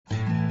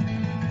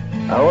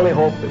I only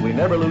hope that we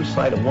never lose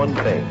sight of one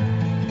thing,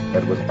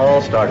 that it was all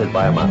started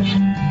by a mouse.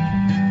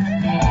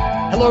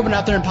 Hello, everyone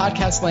out there in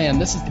podcast land.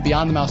 This is the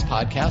Beyond the Mouse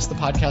podcast, the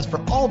podcast for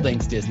all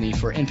things Disney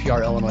for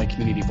NPR Illinois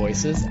Community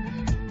Voices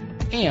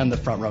and the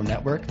Front Row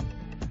Network.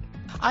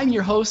 I'm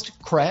your host,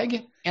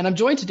 Craig, and I'm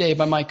joined today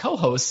by my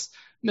co-hosts,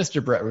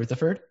 Mr. Brett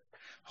Rutherford.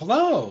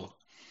 Hello.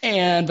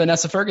 And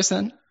Vanessa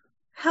Ferguson.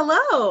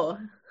 Hello.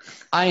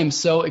 I am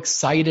so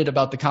excited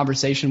about the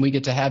conversation we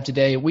get to have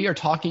today. We are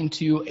talking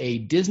to a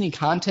Disney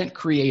content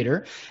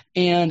creator,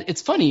 and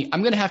it's funny,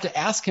 I'm going to have to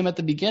ask him at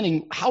the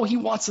beginning how he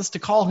wants us to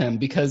call him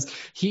because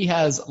he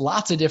has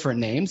lots of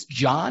different names.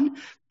 John,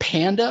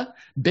 Panda,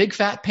 Big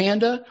Fat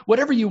Panda,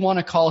 whatever you want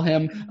to call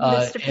him.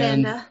 Mr.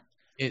 Panda.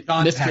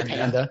 Mr.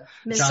 Panda.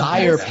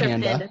 Sire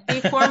Panda.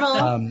 The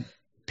formal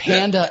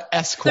Panda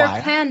Esquire.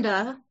 Sir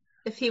Panda,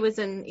 if he was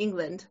in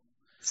England.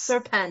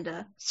 Sir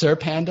Panda. Sir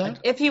Panda?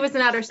 If he was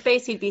in outer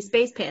space, he'd be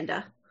Space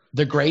Panda.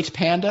 The Great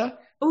Panda?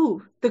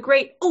 Ooh, the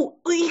Great. Oh,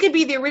 he could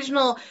be the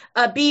original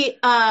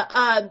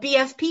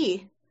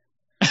BFP.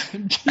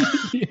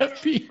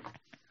 BFP.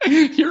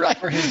 You're right.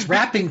 For his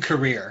rapping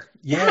career.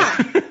 Yeah.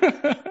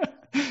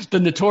 The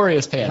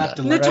Notorious Panda.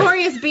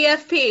 Notorious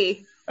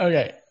BFP.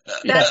 Okay.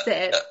 That's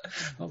it.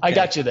 Okay. I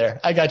got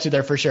you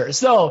there for sure.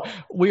 So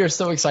we are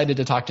so excited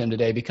to talk to him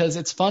today because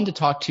it's fun to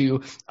talk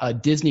to a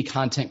Disney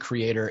content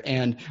creator.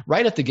 And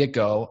right at the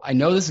get-go, I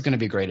know this is going to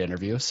be a great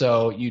interview.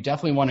 So you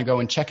definitely want to go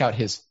and check out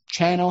his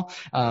channel.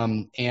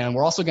 And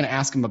we're also going to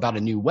ask him about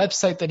a new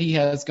website that he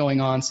has going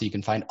on so you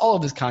can find all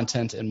of his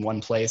content in one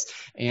place.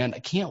 And I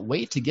can't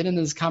wait to get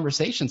into this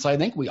conversation. So I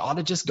think we ought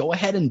to just go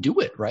ahead and do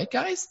it. Right,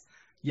 guys?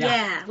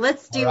 Yeah,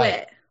 let's do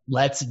it.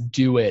 Let's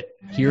do it.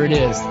 Here it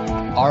is,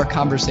 our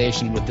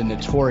conversation with the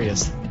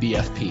notorious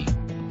BFP.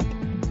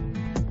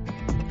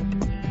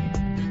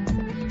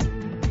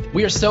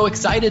 We are so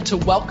excited to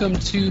welcome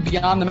to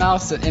Beyond the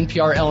Mouse at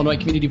NPR Illinois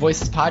Community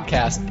Voices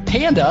podcast,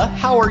 Panda.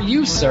 How are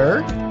you,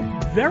 sir?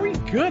 Very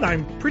good.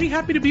 I'm pretty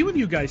happy to be with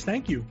you guys.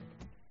 Thank you.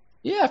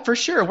 Yeah, for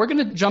sure. We're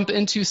going to jump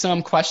into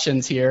some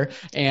questions here,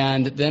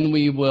 and then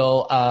we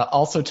will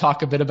also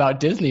talk a bit about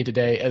Disney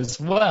today as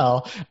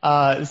well.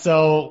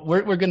 So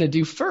what we're going to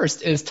do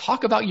first is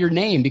talk about your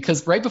name,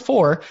 because right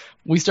before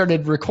we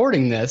started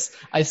recording this,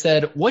 I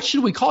said, what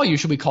should we call you?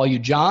 Should we call you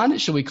John?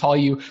 Should we call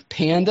you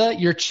Panda?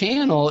 Your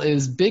channel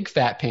is Big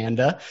Fat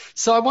Panda.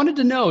 So I wanted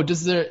to know,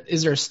 is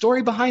there a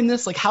story behind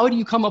this? Like, how do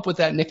you come up with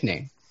that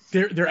nickname?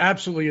 There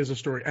absolutely is a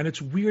story, and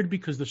it's weird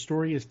because the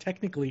story is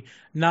technically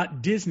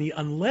not Disney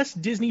unless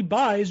Disney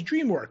buys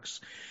DreamWorks.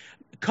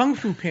 Kung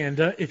Fu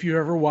Panda, if you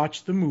ever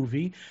watched the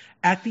movie,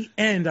 at the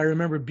end, I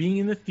remember being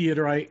in the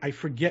theater. I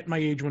forget my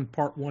age when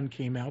part one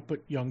came out,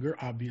 but younger,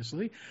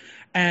 obviously.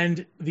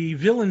 And the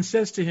villain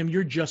says to him,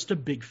 "You're just a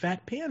big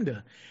fat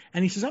panda."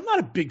 And he says, "I'm not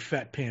a big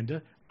fat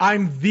panda.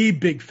 I'm the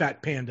big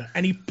fat panda."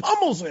 And he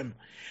pummels him.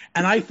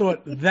 And I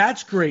thought,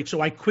 that's great. So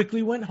I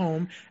quickly went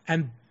home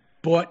and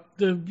bought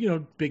the,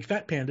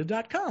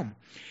 bigfatpanda.com.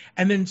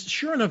 And then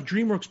sure enough,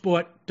 DreamWorks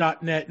bought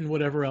 .net and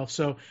whatever else.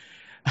 So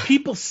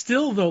people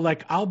still, though,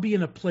 like I'll be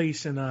in a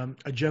place and a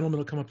gentleman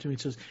will come up to me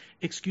and says,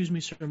 "Excuse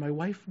me, sir, my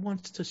wife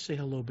wants to say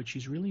hello, but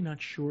she's really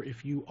not sure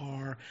if you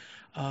are,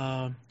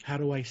 how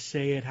do I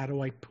say it? How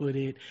do I put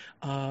it?"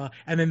 And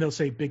then they'll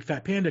say Big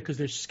Fat Panda because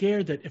they're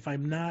scared that if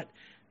I'm not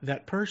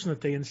that person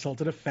that they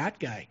insulted a fat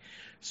guy.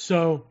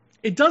 So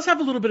it does have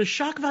a little bit of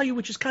shock value,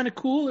 which is kind of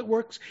cool. It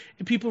works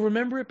and people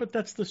remember it, but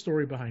that's the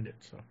story behind it.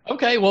 So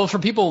okay, well, for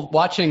people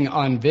watching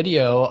on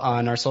video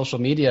on our social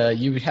media,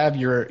 you have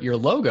your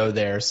logo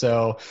there.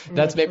 So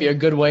that's maybe a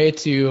good way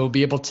to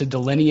be able to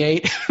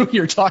delineate who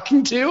you're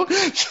talking to.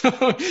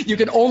 So you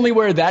can only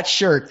wear that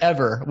shirt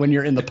ever when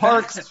you're in the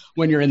parks,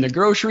 when you're in the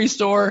grocery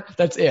store.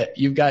 That's it.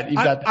 You've got.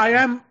 I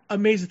am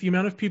amazed at the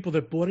amount of people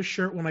that bought a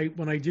shirt when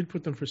I did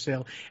put them for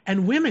sale.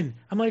 And women,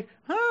 I'm like,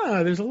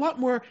 there's a lot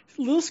more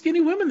little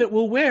skinny women that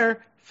will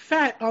wear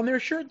fat on their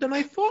shirt than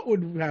I thought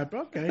would happen.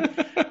 Okay.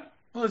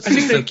 Well,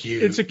 it's so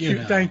cute. It's a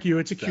cute, thank you.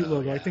 It's a cute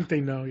logo. Yeah. I think they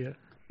know, yeah.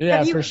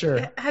 Yeah, for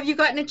sure. Have you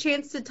gotten a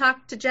chance to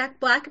talk to Jack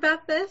Black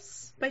about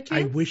this by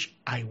chance?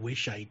 I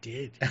wish I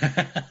did.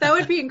 That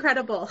would be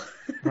incredible.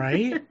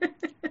 Right?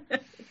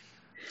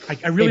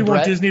 I really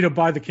want Disney to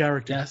buy the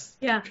character. Yes.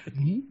 Yeah.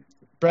 Mm-hmm.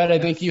 Brett, I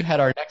think you had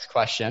our next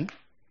question.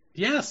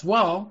 Yes.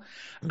 Well,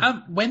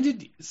 when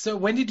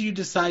did you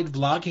decide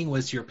vlogging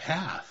was your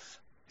path?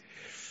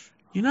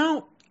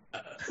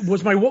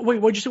 Was my what?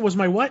 Wait, what'd you say? Was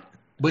my what?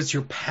 Was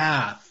your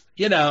path?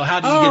 How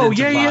did you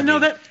get into vlogging? No,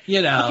 that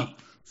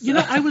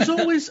Okay.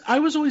 I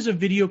was always a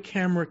video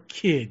camera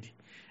kid.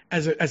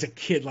 As a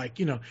kid,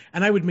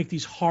 and I would make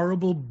these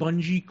horrible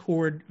bungee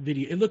cord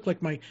video. It looked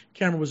like my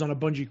camera was on a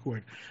bungee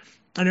cord.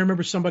 And I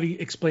remember somebody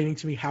explaining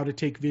to me how to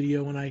take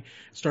video, and I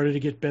started to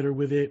get better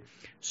with it.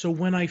 So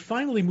when I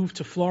finally moved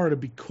to Florida,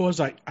 because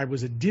I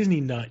was a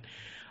Disney nut,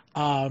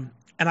 and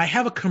I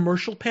have a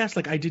commercial past,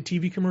 like I did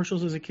TV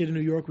commercials as a kid in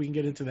New York. We can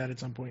get into that at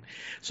some point.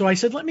 So I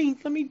said, let me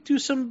do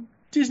some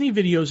Disney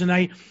videos, and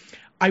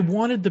I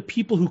wanted the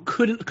people who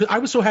couldn't, because I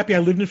was so happy I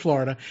lived in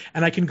Florida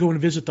and I can go and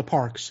visit the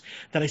parks,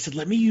 that I said,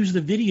 let me use the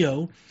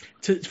video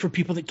for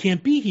people that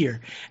can't be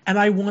here. And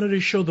I wanted to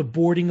show the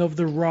boarding of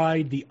the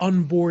ride, the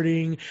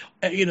unboarding,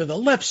 the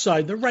left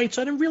side, the right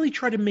side, and really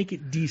try to make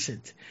it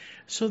decent.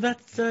 So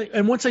that's,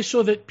 and once I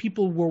saw that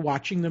people were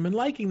watching them and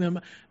liking them,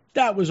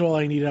 that was all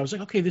I needed. I was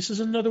like, okay, this is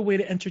another way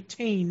to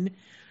entertain,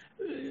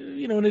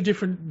 in a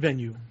different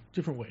venue,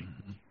 different way.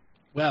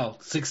 Well,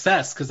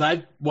 success, because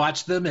I've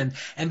watched them and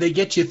they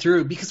get you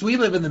through, because we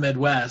live in the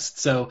Midwest,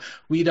 so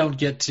we don't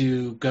get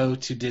to go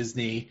to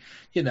Disney,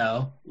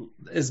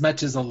 as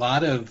much as a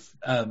lot of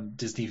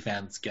Disney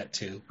fans get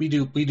to. We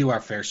do our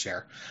fair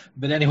share.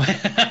 But anyway,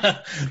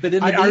 but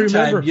in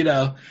the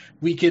meantime,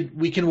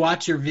 we can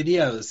watch your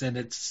videos, and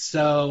it's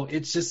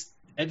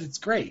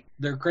great.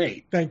 They're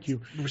great. Thank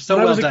you. We're so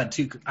well done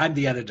too. I'm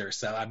the editor,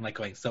 so I'm like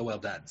going, so well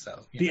done. So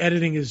the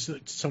editing is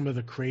some of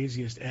the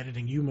craziest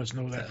editing. You must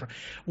know that,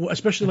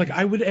 especially like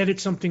I would edit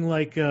something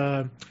like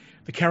the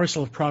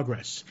Carousel of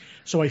Progress.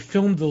 So I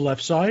filmed the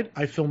left side,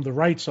 I filmed the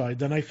right side,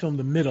 then I filmed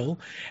the middle,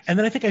 and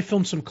then I think I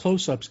filmed some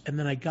close-ups, and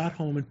then I got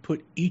home and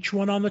put each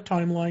one on the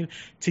timeline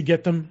to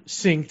get them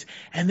synced,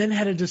 and then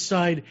had to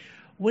decide,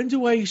 when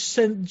do I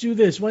do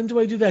this? When do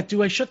I do that?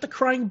 Do I shut the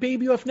crying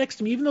baby off next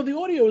to me, even though the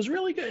audio is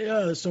really good?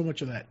 There's so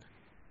much of that.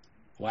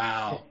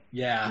 Wow.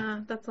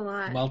 Yeah. That's a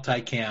lot.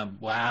 Multicam.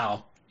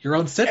 Wow. Your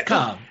own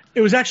sitcom.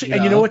 It was actually,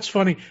 and you know what's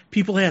funny?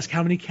 People ask,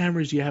 how many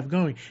cameras do you have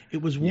going?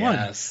 It was one.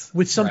 Yes,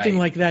 with something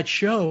like that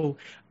show,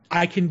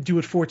 I can do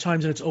it 4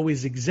 times and it's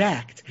always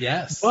exact.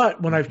 Yes.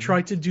 But when I've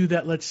tried to do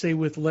that, let's say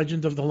with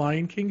Legend of the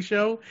Lion King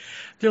show,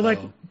 they're like,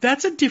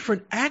 that's a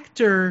different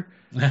actor.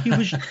 He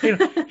was,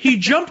 he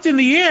jumped in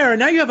the air, and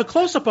now you have a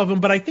close-up of him,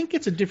 but I think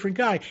it's a different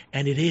guy,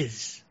 and it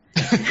is.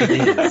 It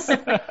is.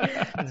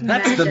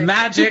 That's the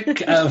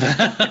magic of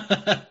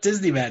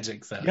Disney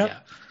magic. So, yep. Yeah.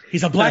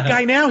 He's a black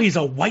guy now. He's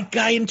a white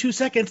guy in 2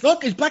 seconds.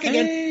 Look, he's black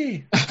again.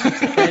 Hey.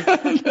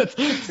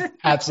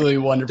 Absolutely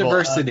wonderful.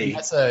 Diversity.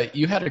 Vanessa,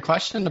 you had a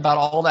question about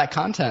all that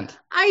content.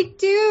 I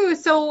do.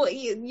 So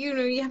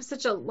you have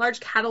such a large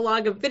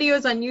catalog of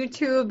videos on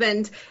YouTube,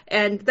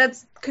 and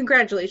that's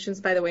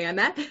congratulations, by the way, on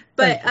that.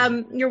 But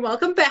you're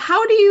welcome. But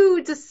how do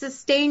you just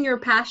sustain your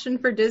passion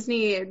for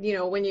Disney?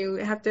 When you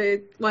have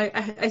to, well,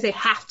 I say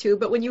have to,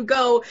 but when you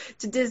go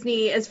to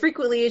Disney as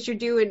frequently as you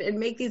do and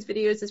make these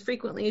videos as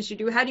frequently as you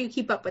do, how do you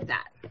keep up with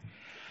that?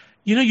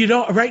 You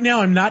don't. Right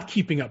now, I'm not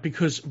keeping up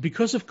because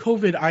of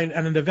COVID,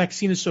 and the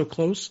vaccine is so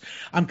close.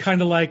 I'm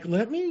kind of like,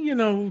 let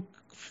me,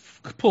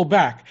 pull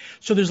back.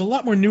 So there's a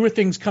lot more newer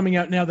things coming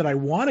out now that I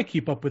want to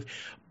keep up with.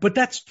 But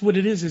that's what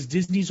it is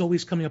Disney's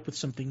always coming up with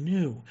something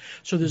new.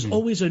 So there's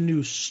always a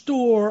new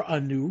store,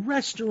 a new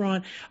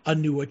restaurant, a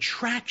new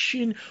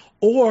attraction.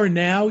 Or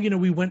now,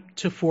 we went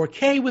to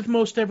 4K with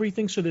most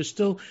everything. So there's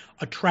still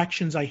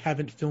attractions I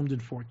haven't filmed in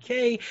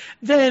 4K.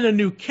 Then a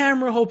new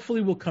camera hopefully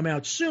will come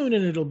out soon,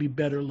 and it'll be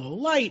better low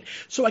light.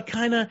 So I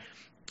kind of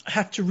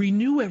have to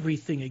renew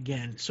everything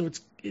again. So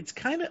it's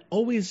kind of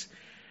always...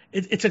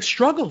 It's a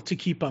struggle to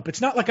keep up.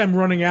 It's not like I'm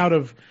running out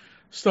of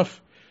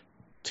stuff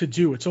to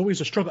do. It's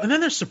always a struggle. And then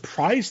there's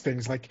surprise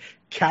things like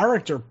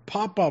character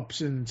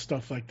pop-ups and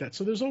stuff like that.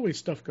 So there's always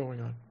stuff going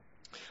on.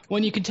 Well,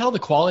 and you can tell the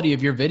quality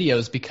of your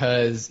videos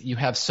because you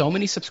have so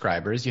many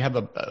subscribers. You have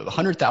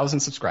 100,000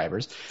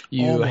 subscribers.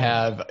 You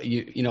have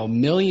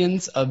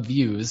millions of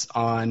views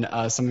on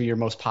some of your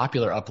most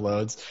popular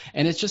uploads,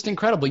 and it's just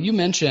incredible. You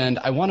mentioned,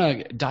 I want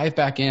to dive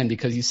back in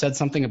because you said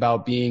something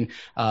about being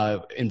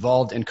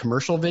involved in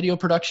commercial video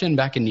production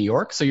back in New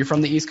York. So you're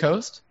from the East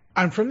Coast?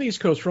 I'm from the East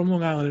Coast, from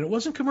Long Island, and it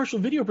wasn't commercial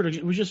video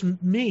production. It was just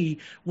me.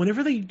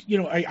 Whenever they,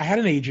 I had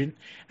an agent,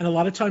 and a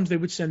lot of times they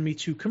would send me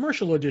to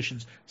commercial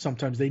auditions.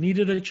 Sometimes they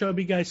needed a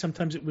chubby guy.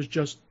 Sometimes it was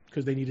just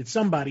because they needed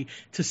somebody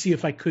to see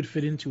if I could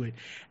fit into it.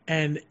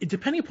 And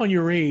depending upon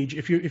your age,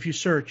 if you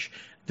search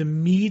the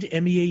Mead,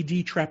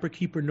 MEAD, Trapper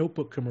Keeper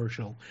notebook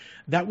commercial,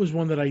 that was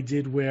one that I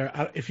did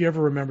where, if you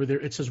ever remember, there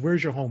it says,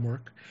 "Where's your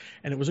homework?"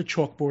 And it was a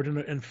chalkboard,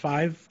 and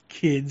 5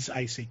 kids,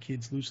 I say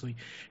kids loosely,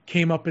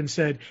 came up and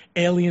said,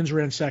 "Aliens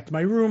ransacked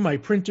my room, my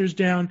printer's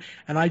down,"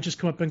 and I just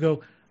come up and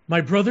go,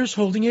 "My brother's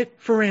holding it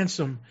for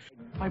ransom."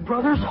 My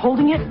brother's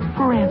holding it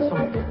for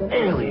ransom.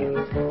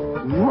 Aliens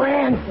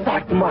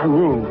ransacked my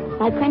room.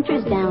 My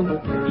printer's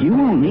down. You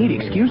won't need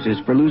excuses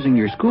for losing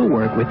your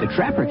schoolwork with the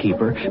Trapper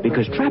Keeper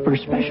because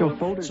Trapper's special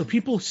folder... So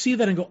people see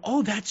that and go,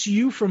 oh, that's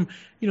you from,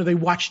 they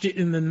watched it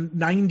in the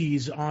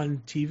 90s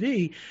on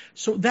TV.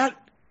 So that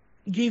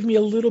gave me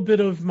a little bit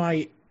of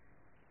my,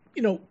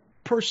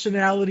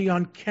 personality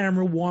on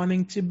camera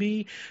wanting to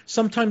be.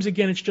 Sometimes,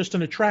 again, it's just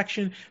an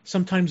attraction.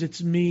 Sometimes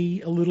it's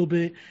me a little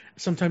bit.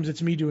 Sometimes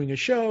it's me doing a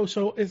show.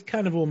 So it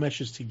kind of all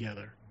meshes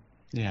together.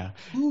 Yeah.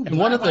 Ooh, And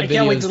one of the I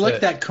can't wait videos to look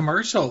at that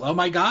commercial. Oh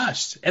my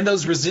gosh. And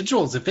those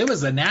residuals, if it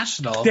was a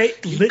national,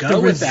 The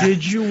go with that.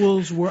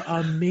 residuals were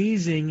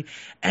amazing,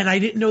 and I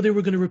didn't know they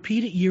were going to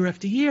repeat it year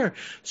after year.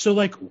 So,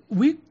 like,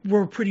 we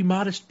were a pretty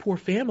modest, poor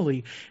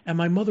family, and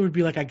my mother would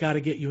be like, I got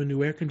to get you a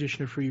new air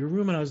conditioner for your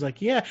room. And I was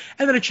like, yeah.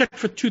 And then a check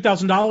for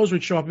 $2,000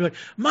 would show up and be like,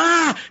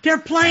 Ma, they're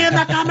playing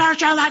the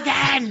commercial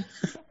again.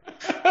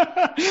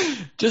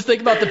 Just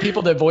think about the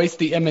people that voiced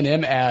the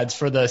M&M ads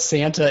for the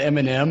Santa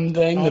M&M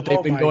thing that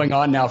they've been going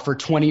on now for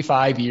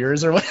 25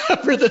 years or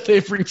whatever, that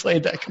they've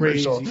replayed that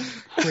commercial.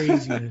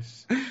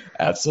 Craziness.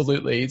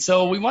 Absolutely.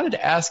 So we wanted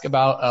to ask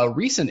about a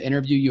recent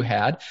interview you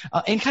had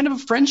and kind of a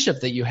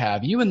friendship that you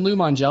have. You and Lou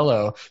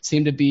Mongello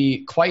seem to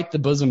be quite the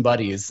bosom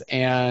buddies.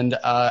 And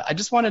I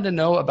just wanted to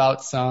know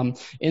about some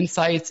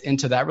insights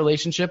into that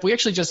relationship. We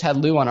actually just had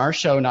Lou on our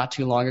show not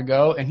too long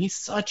ago, and he's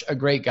such a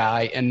great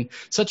guy and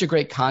such a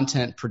great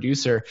content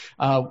producer.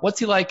 What's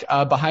he like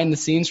behind the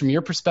scenes from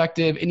your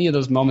perspective? Any of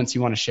those moments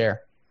you want to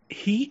share?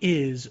 He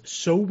is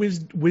so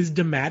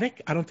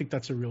wisdomatic. I don't think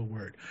that's a real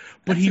word,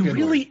 but he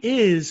really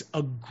is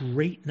a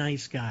great,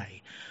 nice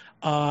guy.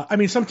 I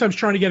mean, sometimes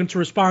trying to get him to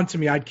respond to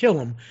me, I'd kill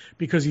him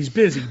because he's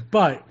busy,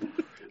 but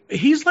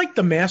he's like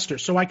the master.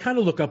 So I kind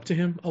of look up to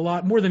him a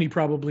lot, more than he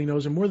probably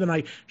knows and more than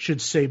I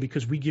should say,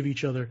 because we give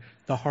each other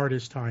the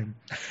hardest time.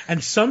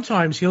 And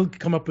sometimes he'll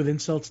come up with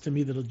insults to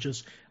me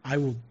I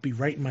will be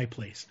right in my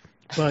place.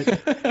 But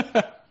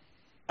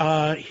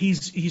he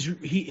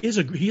is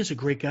a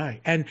great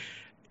guy. And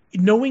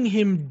knowing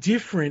him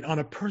different on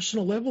a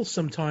personal level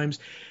sometimes,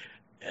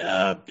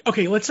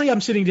 okay, let's say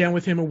I'm sitting down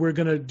with him and we're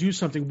going to do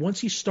something.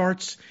 Once he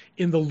starts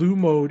in the Lou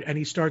mode and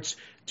he starts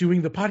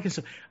doing the podcast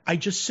stuff, I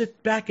just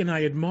sit back and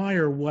I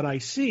admire what I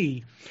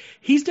see.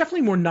 He's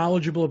definitely more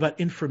knowledgeable about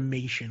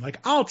information. Like,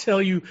 I'll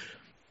tell you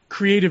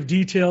creative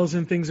details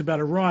and things about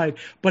a ride,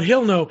 but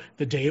he'll know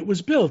the day it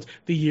was built,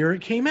 the year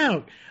it came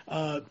out.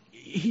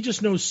 He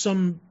just knows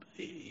some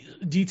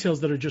details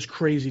that are just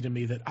crazy to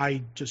me that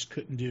I just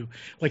couldn't do.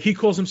 Like, he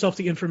calls himself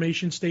the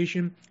information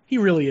station. He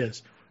really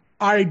is.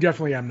 I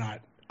definitely am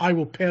not. I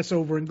will pass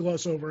over and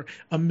gloss over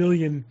a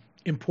million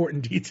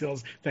important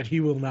details that he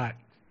will not.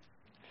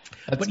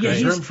 That's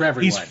great. There's room for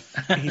everyone.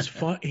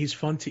 He's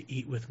fun to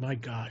eat with. My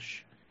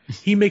gosh.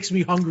 He makes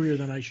me hungrier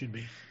than I should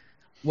be.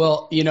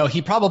 Well,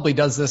 he probably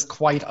does this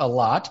quite a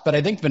lot, but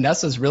I think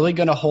Vanessa's really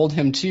going to hold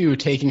him to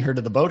taking her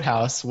to the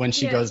boathouse when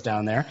she goes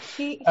down there.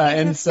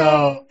 And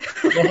so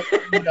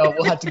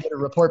we'll have to get a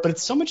report. But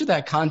it's so much of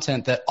that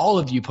content that all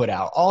of you put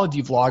out, all of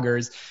you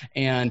vloggers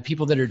and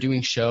people that are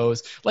doing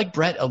shows, like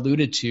Brett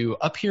alluded to,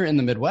 up here in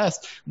the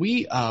Midwest,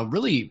 we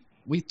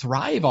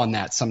thrive on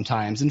that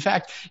sometimes. In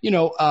fact,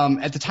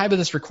 at the time of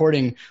this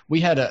recording,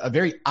 we had a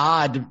very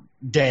odd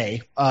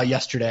day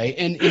yesterday,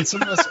 and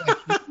some of us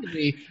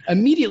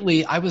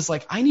immediately I was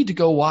like, I need to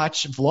go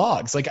watch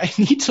vlogs. Like, I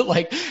need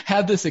to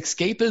have this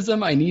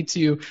escapism. I need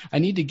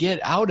to get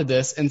out of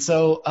this. And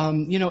so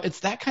it's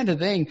that kind of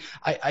thing.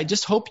 I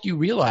just hope you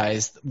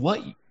realize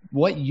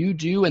what you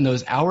do and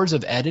those hours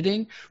of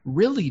editing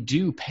really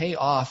do pay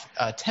off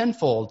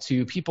tenfold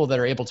to people that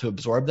are able to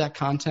absorb that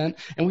content.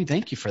 And we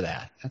thank you for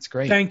that. That's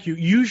great. Thank you.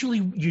 Usually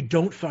you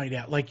don't find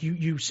out. Like,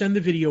 you send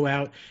the video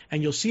out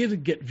and you'll see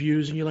it get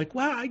views and you're like,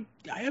 wow,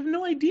 I have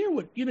no idea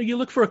what, you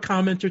look for a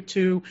comment or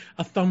two,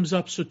 a thumbs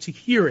up. So to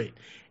hear it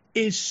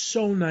is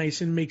so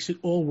nice and makes it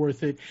all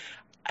worth it.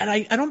 And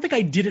I don't think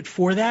I did it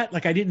for that.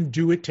 Like, I didn't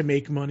do it to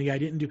make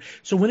money.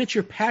 So when it's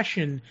your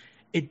passion,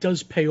 it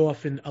does pay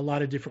off in a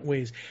lot of different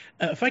ways.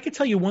 If I could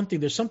tell you one thing,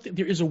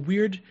 there is a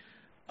weird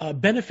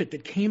benefit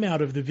that came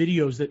out of the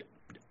videos that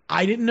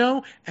I didn't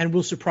know and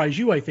will surprise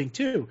you, I think,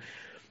 too.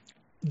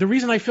 The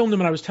reason I filmed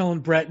them, and I was telling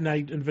Brett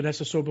and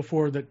Vanessa so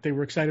before that they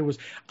were excited, was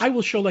I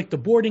will show the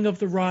boarding of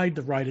the ride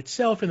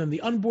itself, and then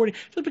the unboarding,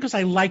 just because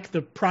I like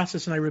the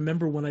process. And I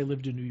remember when I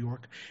lived in New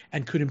York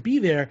and couldn't be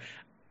there,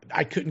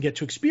 I couldn't get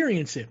to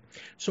experience it.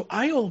 So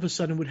I all of a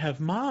sudden would have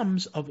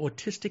moms of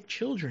autistic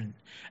children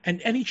and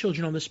any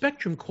children on the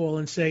spectrum call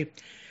and say,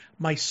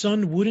 my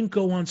son wouldn't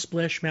go on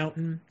Splash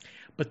Mountain,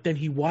 but then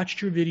he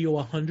watched your video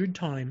 100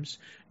 times,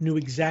 knew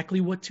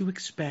exactly what to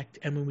expect,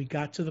 and when we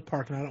got to the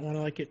park, and I don't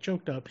want to get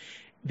choked up,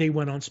 they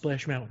went on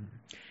Splash Mountain.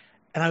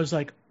 And I was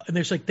like, and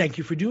they're like, thank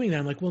you for doing that.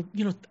 I'm like, well,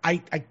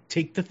 I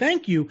take the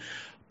thank you,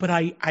 but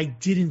I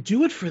didn't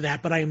do it for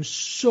that. But I am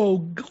so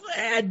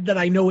glad that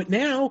I know it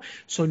now.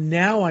 So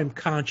now I'm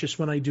conscious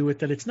when I do it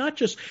that it's not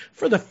just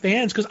for the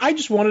fans, because I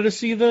just wanted to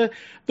see the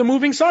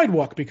moving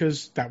sidewalk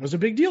because that was a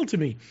big deal to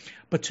me.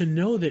 But to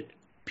know that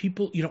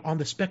people, on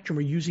the spectrum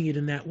are using it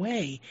in that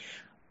way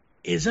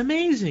is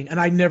amazing. And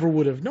I never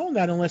would have known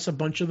that unless a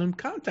bunch of them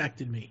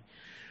contacted me.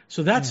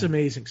 So that's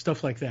amazing,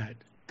 stuff like that.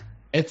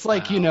 It's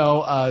like,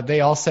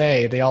 they all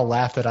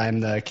laugh that I'm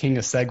the king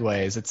of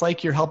segues. It's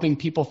like you're helping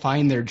people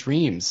find their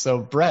dreams. So,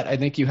 Brett, I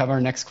think you have our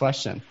next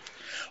question.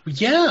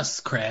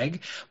 Yes,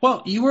 Craig.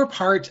 Well, you were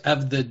part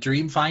of the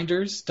Dream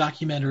Finders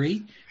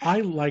documentary.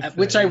 I liked that,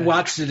 which I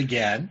watched it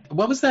again.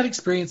 What was that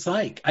experience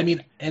like? I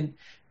mean, and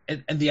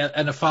and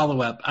a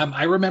follow up.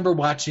 I remember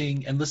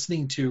watching and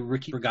listening to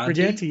Ricky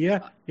Briganti. Yeah.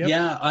 Yep.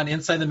 Yeah, on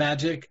Inside the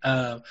Magic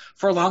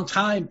for a long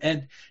time.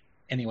 And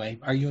anyway,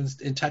 are you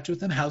in touch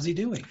with him? How's he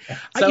doing?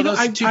 So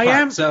I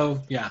am.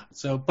 So yeah.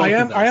 So both I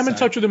am. Of those, I am in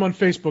touch with him on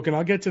Facebook, and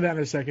I'll get to that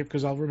in a second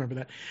because I'll remember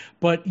that.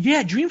 But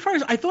yeah,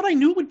 Dreamfinders. I thought I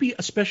knew it would be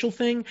a special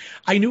thing.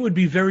 I knew it would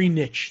be very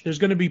niche. There's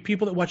going to be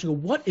people that watch and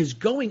go, "What is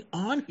going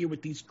on here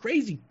with these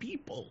crazy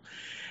people?"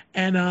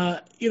 And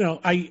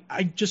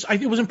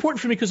it was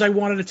important for me because I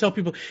wanted to tell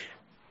people.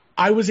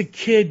 I was a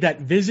kid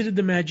that visited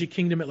the Magic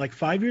Kingdom at like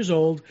 5 years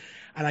old,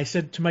 and I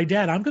said to my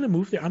dad, I'm going to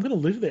move there. I'm going to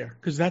live there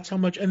because that's how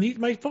much. And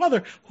my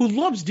father, who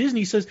loves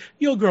Disney, says,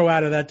 you'll grow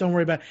out of that. Don't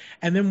worry about it.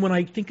 And then when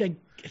I think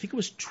it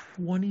was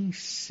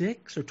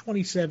 26 or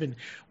 27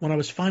 when I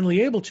was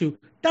finally able to,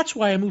 that's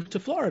why I moved to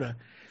Florida.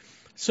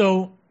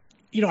 So,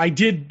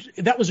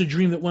 that was a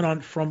dream that went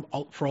on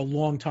for a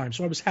long time.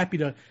 So I was happy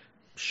to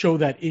show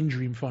that in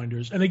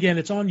Dreamfinders. And again,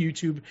 it's on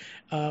YouTube.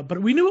 But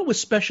we knew it was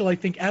special, I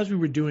think, as we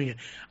were doing it.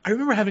 I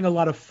remember having a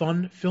lot of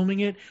fun filming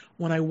it.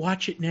 When I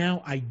watch it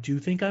now, I do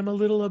think I'm a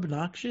little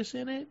obnoxious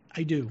in it.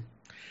 I do.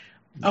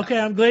 Okay,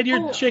 I'm glad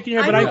you're shaking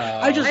your head, but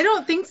I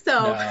don't think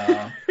so.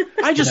 No.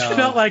 I just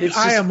felt like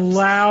I am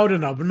loud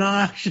and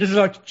obnoxious.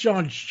 Like,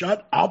 John,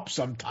 shut up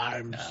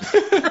sometimes.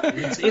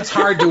 It's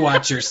hard to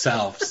watch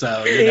yourself,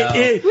 so we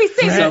say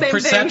the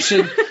same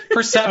thing.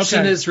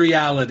 Perception is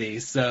reality,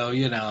 so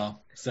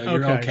so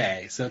you're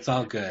okay. So it's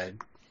all good.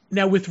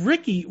 Now with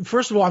Ricky,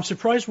 first of all, I'm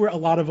surprised where a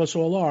lot of us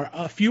all are.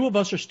 A few of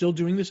us are still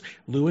doing this.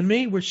 Lou and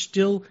me, we're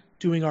still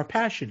doing our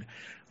passion.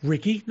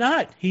 Ricky,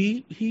 not.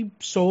 He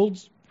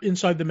sold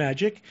Inside the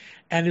Magic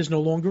and is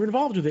no longer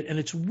involved with it. And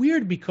it's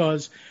weird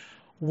because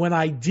when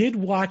I did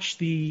watch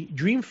the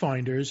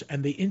Dreamfinders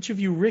and they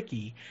interview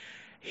Ricky,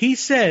 he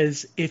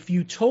says, if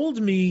you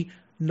told me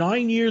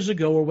 9 years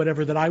ago or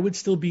whatever that I would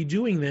still be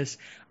doing this,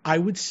 I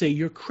would say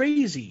you're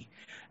crazy.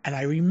 And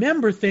I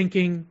remember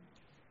thinking,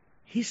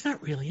 he's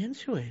not really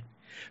into it.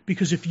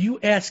 Because if you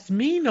asked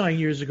me 9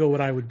 years ago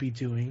what I would be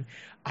doing,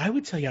 I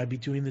would tell you I'd be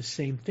doing the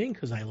same thing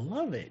because I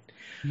love it.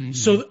 Mm-hmm.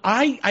 So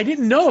I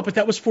didn't know it, but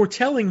that was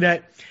foretelling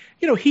that,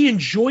 he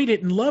enjoyed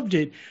it and loved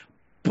it,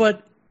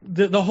 but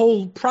the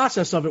whole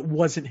process of it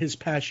wasn't his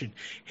passion.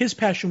 His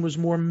passion was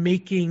more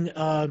making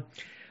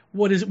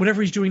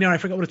whatever he's doing now. I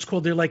forgot what it's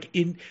called. They're like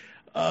in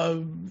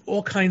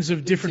all kinds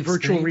of different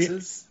virtual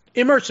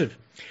immersive.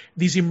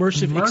 These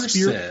immersive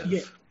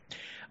experiences,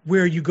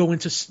 where you go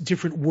into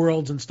different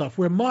worlds and stuff.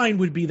 Where mine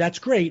would be, that's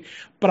great,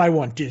 but I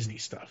want Disney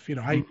stuff.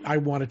 I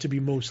want it to be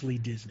mostly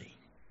Disney.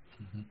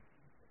 Mm-hmm.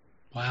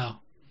 Wow.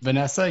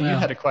 Vanessa, you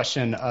had a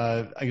question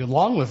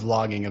along with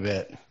vlogging a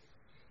bit.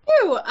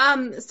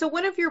 So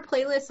one of your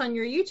playlists on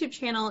your YouTube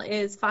channel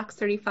is Fox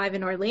 35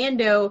 in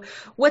Orlando.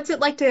 What's it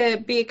like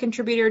to be a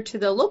contributor to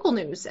the local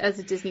news as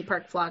a Disney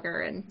park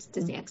vlogger and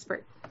Disney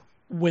expert?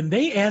 When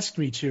they asked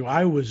me to,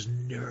 I was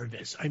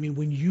nervous. I mean,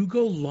 when you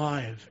go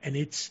live and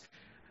it's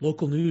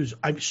local news,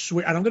 I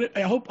swear, and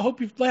I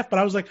hope you've laughed, but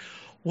I was like,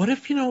 what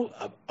if,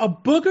 a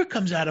booger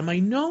comes out of my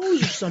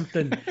nose or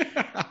something?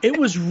 It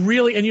was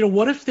really, and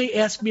what if they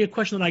ask me a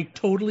question that I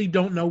totally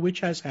don't know,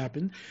 which has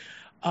happened.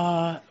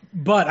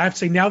 But I have to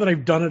say, now that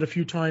I've done it a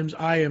few times,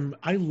 I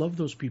love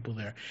those people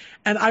there.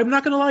 And I'm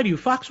not going to lie to you,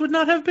 Fox would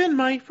not have been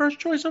my first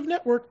choice of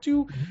network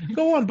to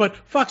go on, but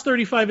Fox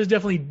 35 is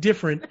definitely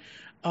different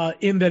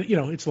in that,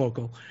 it's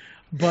local.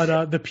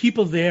 But the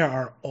people there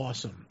are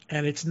awesome.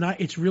 And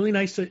it's really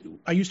nice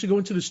I used to go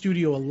into the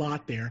studio a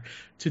lot there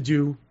to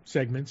do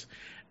segments.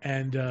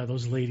 And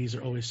those ladies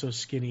are always so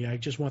skinny. I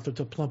just want them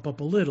to plump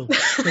up a little.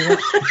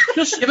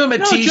 Just give them a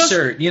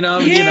T-shirt, they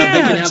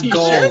can have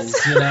goals,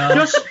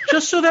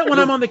 Just so that when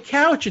I'm on the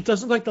couch, it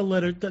doesn't look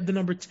like the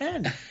number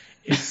 10.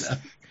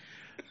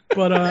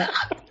 But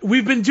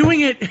we've been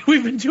doing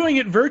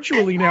it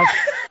virtually now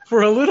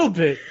for a little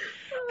bit,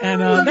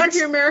 and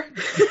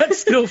that's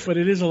still fun.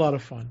 It is a lot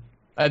of fun.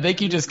 I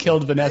think you just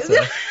killed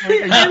Vanessa.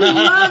 I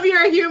love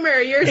your humor.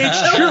 You're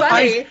so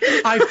funny.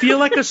 I feel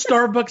like a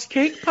Starbucks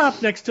cake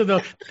pop next to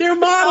they're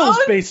models,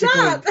 basically.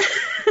 Stop.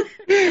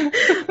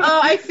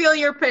 I feel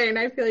your pain.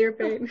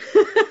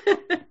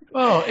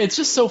 Oh, it's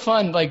just so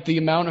fun, like the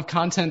amount of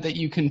content that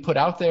you can put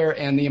out there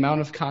and the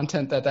amount of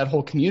content that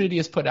whole community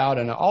has put out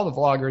and all the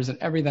vloggers and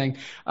everything.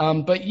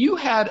 But you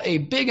had a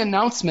big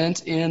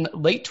announcement in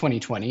late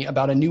 2020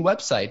 about a new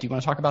website. Do you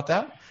want to talk about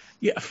that?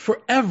 Yeah,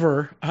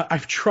 forever,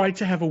 I've tried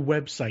to have a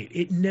website.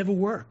 It never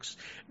works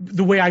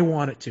the way I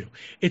want it to.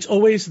 It's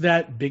always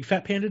that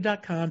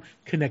bigfatpanda.com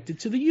connected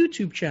to the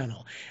YouTube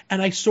channel.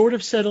 And I sort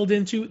of settled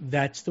into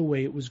that's the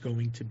way it was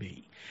going to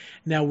be.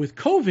 Now, with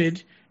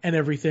COVID and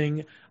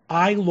everything,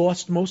 I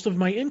lost most of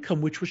my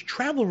income, which was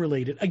travel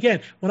related.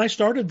 Again, when I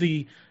started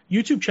the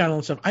YouTube channel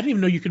and stuff, I didn't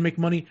even know you could make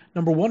money,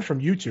 number one,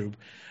 from YouTube.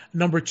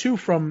 Number two,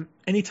 from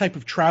any type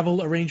of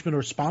travel arrangement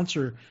or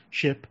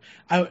sponsorship.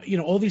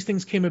 All these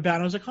things came about,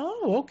 and I was like,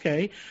 oh,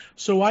 okay.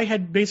 So I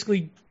had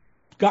basically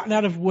gotten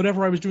out of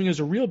whatever I was doing as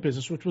a real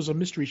business, which was a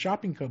mystery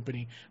shopping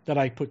company that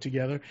I put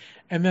together,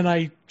 and then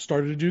I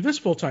started to do this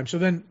full time. So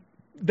then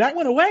that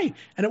went away,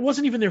 and it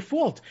wasn't even their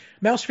fault.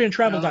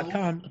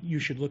 MouseFanTravel.com, you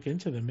should look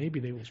into them. Maybe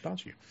they will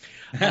sponsor you.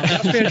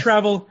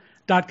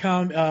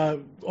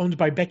 MouseFanTravel.com, owned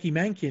by Becky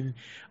Mankin,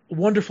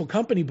 wonderful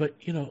company, but,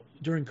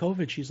 during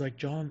COVID, she's like,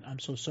 John, I'm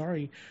so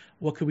sorry.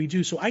 What could we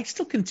do? So I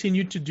still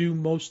continued to do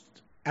most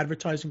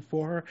advertising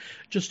for her,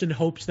 just in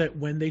hopes that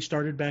when they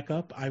started back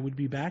up, I would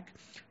be back.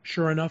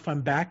 Sure enough, I'm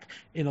back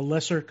in a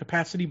lesser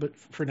capacity, but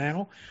for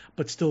now,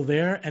 but still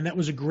there. And that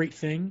was a great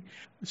thing.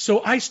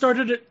 So I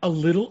started it. A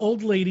little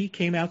old lady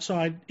came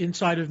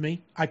inside of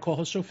me. I call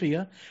her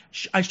Sophia.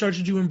 I started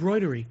to do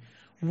embroidery.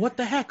 What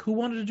the heck? Who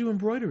wanted to do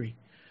embroidery?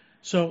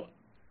 So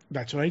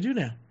that's what I do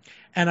now.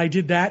 And I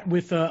did that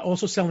with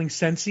also selling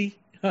Scentsy,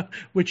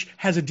 which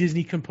has a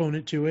Disney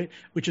component to it,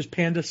 which is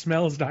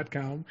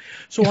pandasmells.com.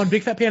 So on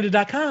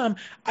bigfatpanda.com,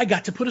 I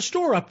got to put a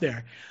store up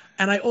there.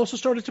 And I also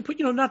started to put,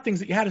 not things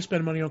that you had to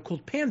spend money on,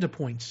 called Panda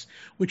Points,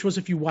 which was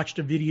if you watched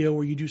a video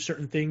or you do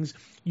certain things,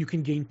 you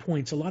can gain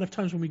points. A lot of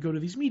times when we go to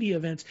these media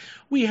events,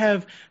 we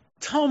have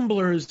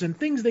tumblers and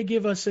things they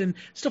give us and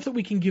stuff that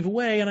we can give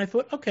away. And I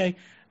thought, okay,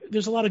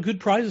 there's a lot of good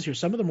prizes here.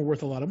 Some of them are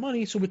worth a lot of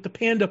money. So with the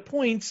Panda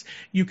Points,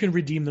 you can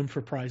redeem them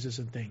for prizes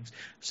and things.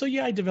 So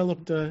yeah, I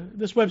developed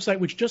this website,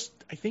 which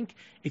I think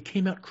it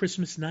came out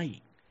Christmas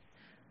night.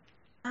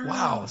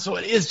 Wow. So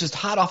it is just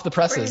hot off the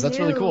presses. That's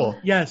really cool.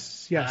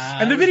 Yes.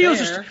 And the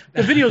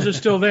videos are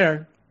still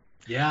there.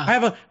 Yeah. I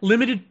have a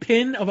limited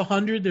pin of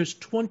 100. There's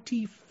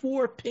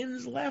 24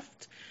 pins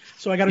left.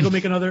 So I got to go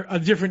make a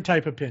different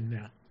type of pin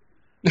now.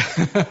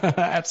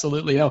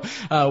 Absolutely. No.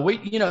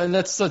 And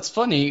that's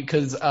funny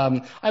because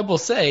I will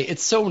say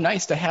it's so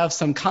nice to have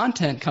some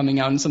content coming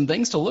out and some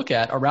things to look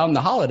at around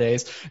the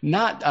holidays.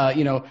 Not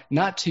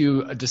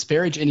to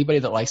disparage anybody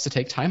that likes to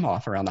take time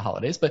off around the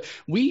holidays, but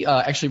we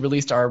actually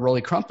released our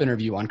Rolly Crump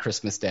interview on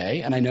Christmas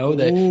Day, and I know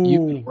that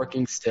you've been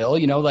working still.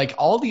 Like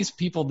all these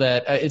people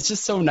that it's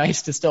just so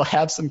nice to still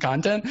have some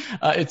content.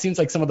 It seems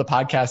like some of the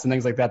podcasts and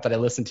things like that I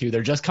listen to,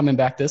 they're just coming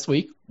back this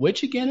week,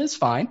 which again is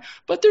fine.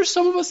 But there's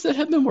some of us that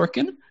have been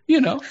working.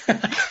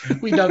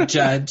 We don't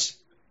judge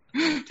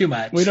too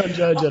much. We don't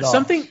judge at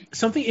all.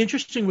 Something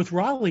interesting with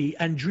Raleigh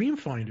and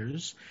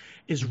Dreamfinders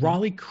is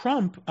Rolly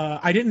Crump.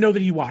 I didn't know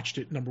that he watched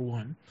it, number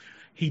one.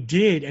 He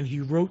did, and he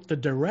wrote the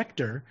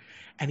director,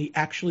 and he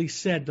actually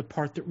said the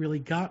part that really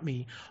got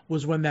me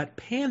was when that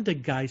panda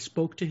guy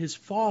spoke to his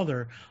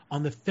father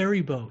on the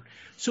ferry boat.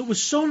 So it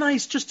was so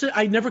nice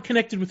I never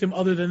connected with him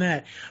other than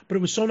that, but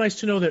it was so nice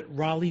to know that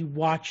Raleigh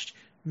watched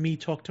me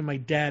talk to my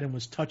dad and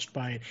was touched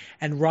by it.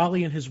 And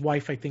Raleigh and his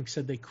wife, I think,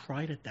 said they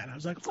cried at that. I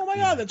was like, oh my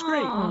God, that's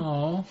great.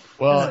 Aww.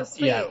 Well,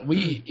 so yeah,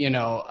 we,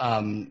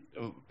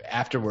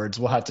 afterwards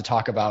we'll have to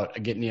talk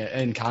about getting you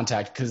in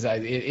contact because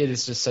it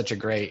is just such a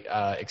great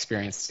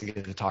experience to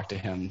get to talk to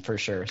him for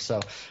sure. So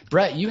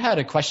Brett, you had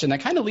a question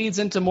that kind of leads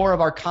into more of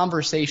our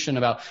conversation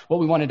about what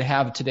we wanted to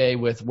have today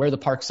with where the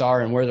parks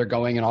are and where they're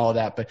going and all of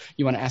that. But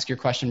you want to ask your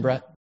question,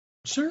 Brett?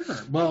 Sure.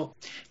 Well,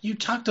 you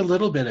talked a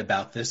little bit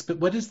about this, but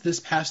what has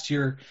this past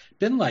year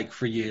been like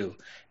for you?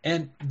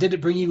 And did it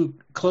bring you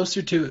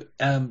closer to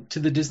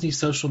the Disney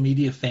social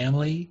media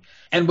family?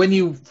 And when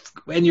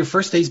your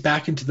first days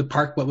back into the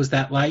park, what was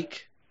that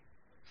like?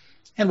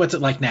 And what's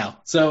it like now?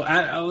 So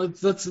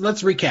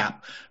let's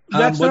recap.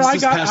 What's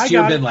this past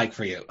year been like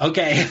for you?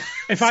 Okay.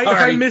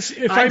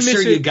 I'm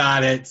sure you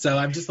got it. So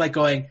I'm just like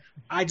going,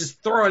 I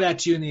just throw it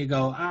at you and you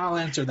go, I'll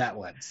answer that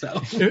one.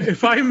 So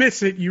if I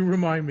miss it, you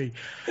remind me.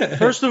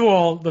 First of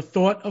all, the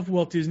thought of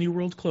Walt Disney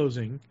World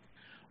closing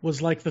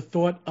was like the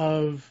thought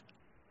of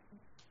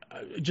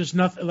just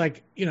nothing,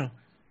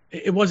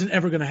 it wasn't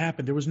ever going to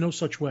happen. There was no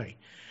such way.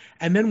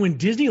 And then when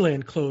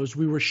Disneyland closed,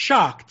 we were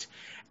shocked,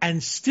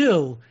 and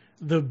still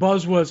the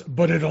buzz was,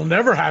 but it'll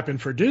never happen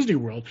for Disney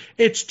World.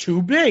 It's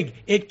too big.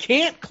 It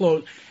can't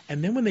close.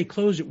 And then when they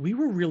closed it, we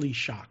were really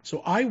shocked.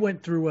 So I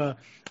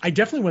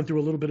definitely went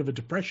through a little bit of a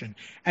depression.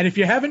 And if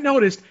you haven't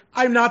noticed,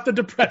 I'm not the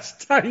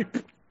depressed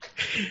type.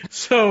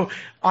 So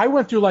I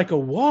went through like a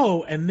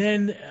whoa. And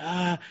then,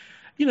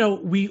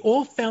 we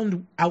all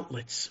found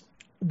outlets.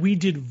 We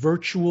did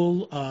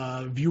virtual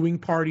viewing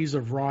parties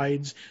of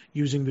rides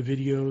using the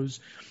videos.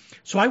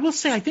 So I will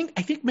say, I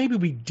think maybe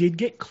we did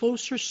get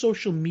closer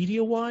social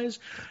media wise.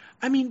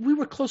 I mean, we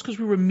were close because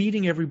we were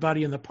meeting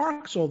everybody in the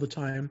parks all the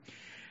time,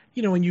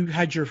 and you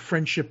had your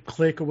friendship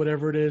clique or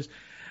whatever it is.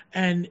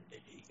 And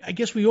I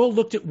guess we all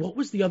looked at what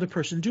was the other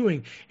person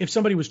doing. If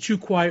somebody was too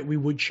quiet, we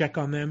would check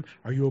on them.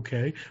 Are you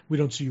okay? We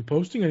don't see you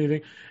posting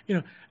anything,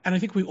 And I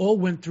think we all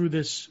went through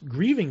this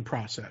grieving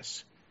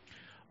process.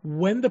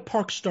 When the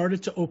park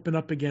started to open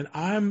up again,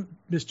 I'm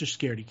Mr.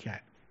 Scaredy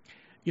Cat.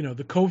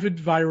 The COVID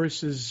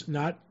virus is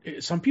not –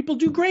 some people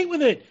do great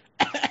with it,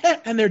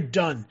 and they're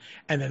done.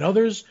 And then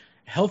others,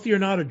 healthy or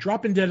not, are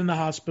dropping dead in the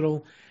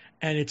hospital,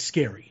 and it's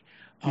scary.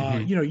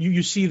 Mm-hmm.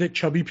 You see that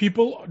chubby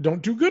people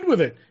don't do good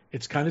with it.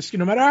 It's kind of –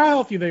 no matter how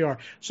healthy they are.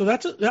 So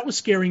that was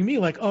scaring me,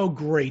 like, oh,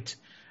 great.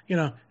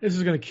 This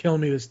is going to kill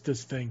me,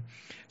 this thing.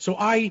 So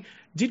I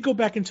did go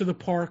back into the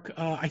park.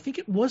 I think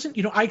it wasn't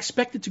 – I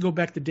expected to go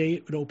back the day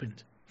it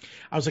opened.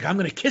 I was like, I'm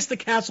going to kiss the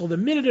castle the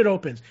minute it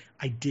opens.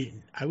 I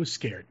didn't. I was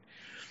scared.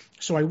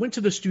 So I went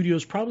to the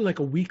studios probably like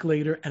a week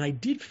later, and I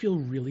did feel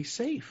really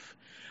safe.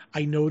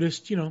 I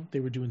noticed,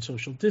 they were doing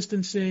social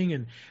distancing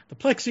and the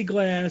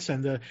plexiglass,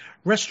 and the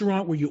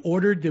restaurant where you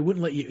ordered, they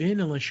wouldn't let you in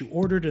unless you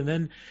ordered. And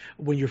then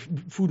when your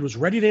food was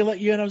ready, they let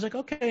you in. I was like,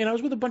 okay. And I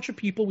was with a bunch of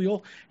people. We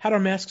all had our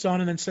masks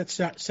on and then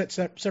sat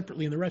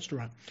separately in the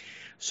restaurant.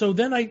 So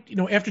then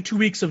after 2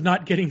 weeks of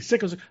not getting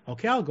sick, I was like,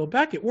 okay, I'll go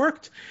back. It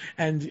worked.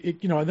 And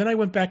then I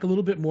went back a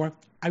little bit more.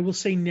 I will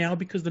say now,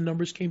 because the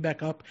numbers came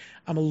back up,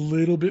 I'm a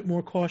little bit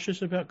more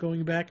cautious about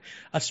going back,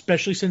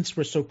 especially since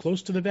we're so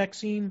close to the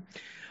vaccine.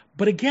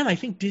 But again, I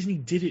think Disney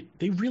did it.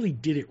 They really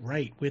did it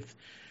right with,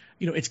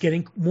 it's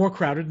getting more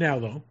crowded now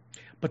though,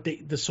 but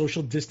the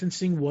social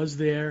distancing was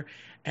there,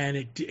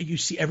 and you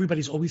see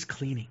everybody's always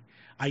cleaning.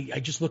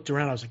 I just looked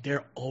around. I was like,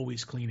 they're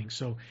always cleaning.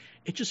 So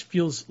it just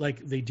feels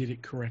like they did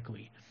it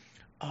correctly.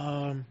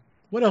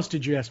 What else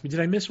did you ask me? Did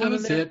I miss one?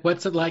 That was it.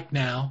 What's it like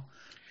now?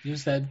 You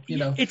said,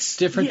 it's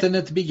different than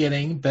at the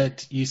beginning,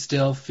 but you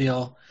still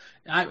feel.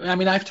 I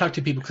mean, I've talked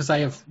to people because I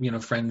have,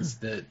 friends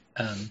that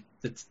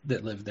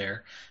live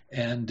there,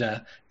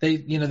 and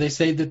they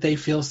say that they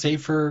feel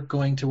safer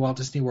going to Walt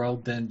Disney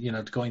World than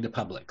going to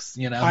Publix.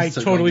 I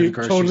totally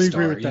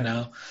agree with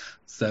that.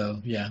 So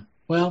yeah,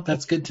 well,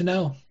 that's good to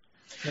know.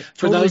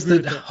 For Totally those agree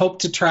that with hope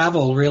to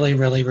travel really,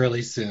 really,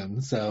 really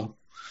soon. So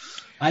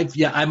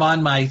I'm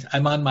on my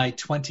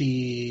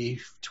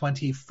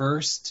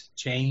 21st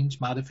change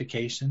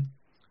modification.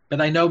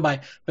 But I know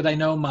my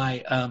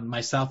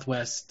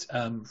Southwest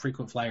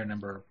frequent flyer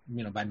number,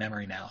 by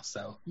memory now.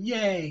 So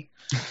yay!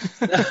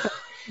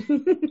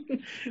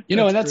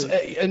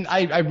 And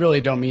I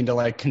really don't mean to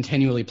like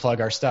continually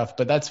plug our stuff,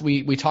 but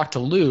we talked to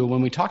Lou.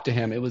 When we talked to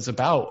him, it was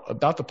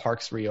about the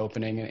parks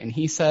reopening, and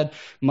he said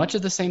much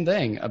of the same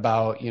thing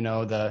about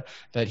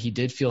that he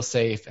did feel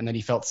safe, and that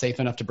he felt safe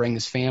enough to bring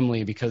his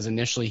family, because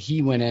initially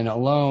he went in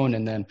alone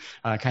and then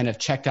kind of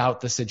checked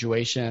out the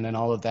situation and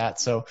all of that.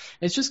 So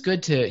it's just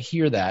good to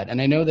hear that.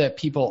 And I know that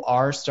people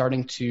are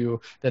starting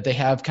that they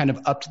have kind of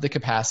upped the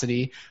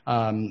capacity,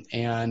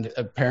 and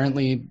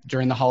apparently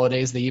during the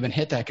holidays they even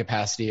hit that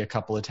capacity a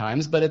couple of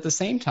times. But at the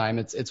same time,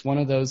 it's one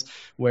of those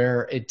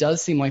where it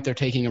does seem like they're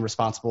taking a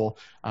responsible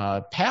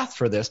path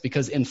for this,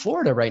 because in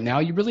Florida right now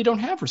you really don't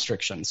have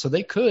restrictions. So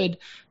they could,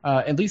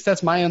 at least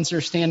that's my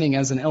understanding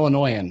as an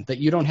Illinoisan, that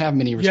you don't have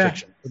many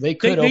restrictions. So they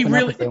could open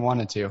up if they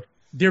wanted to.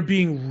 They're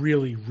being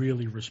really,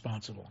 really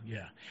responsible,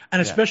 yeah.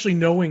 And especially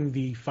knowing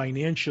the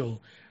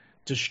financial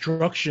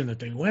destruction that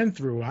they went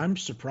through, I'm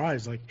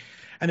surprised.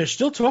 And they're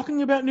still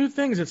talking about new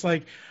things. It's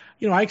like,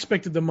 I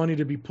expected the money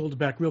to be pulled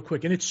back real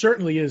quick, and it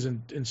certainly is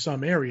in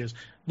some areas.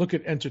 Look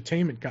at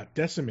entertainment got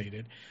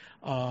decimated.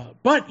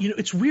 But,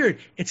 it's weird.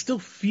 It still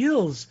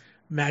feels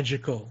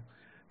magical.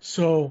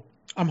 So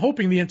I'm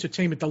hoping the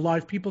entertainment, the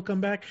live people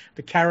come back.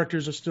 The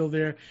characters are still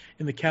there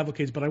in the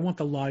cavalcades, but I want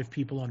the live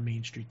people on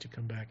Main Street to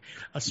come back,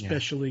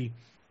 especially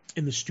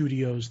in the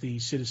studios, the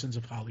citizens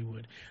of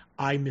Hollywood.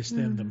 I miss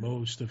them the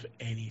most of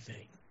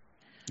anything.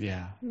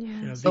 Yeah.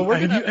 So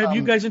have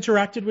you guys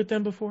interacted with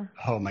them before?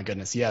 Oh my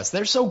goodness, yes,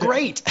 they're so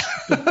great.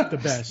 The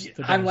best.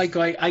 I'm like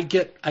going. I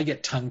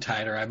get tongue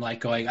tied, or I'm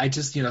like going. I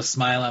just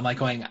smile. I'm like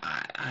going.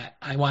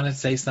 I want to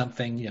say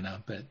something,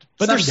 but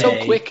they're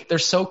so quick. They're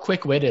so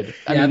quick witted.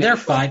 I mean, they're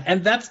fine,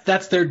 and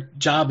that's their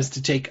job, is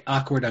to take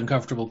awkward,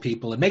 uncomfortable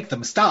people and make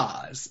them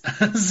stars.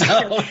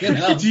 So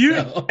do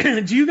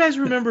you guys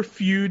remember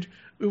Feud?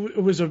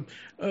 It was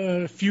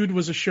Feud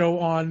was a show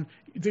on,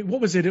 what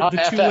was it? The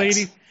FX. Two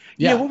ladies.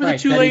 Yeah, what were the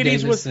two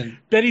ladies?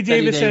 Betty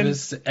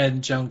Davis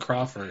and Joan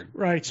Crawford.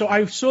 Right. So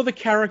I saw the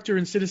character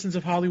in Citizens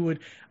of Hollywood.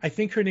 I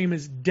think her name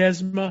is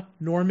Desma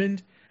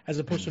Normand, as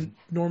opposed to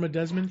Norma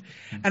Desmond.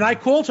 And I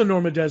called her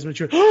Norma Desmond.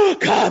 She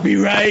went,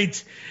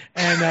 copyright.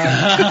 And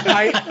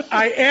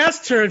I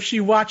asked her if she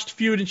watched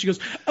Feud, and she goes,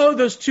 oh,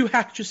 those two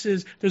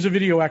actresses. There's a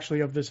video actually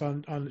of this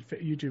on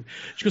YouTube.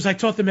 She goes, I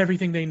taught them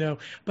everything they know.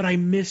 But I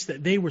missed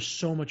that. They were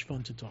so much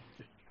fun to talk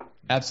to.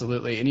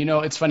 Absolutely. And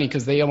it's funny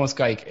because they almost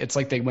it's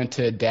like they went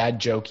to Dad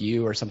Joke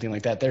You or something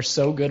like that. They're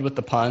so good with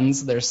the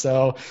puns. They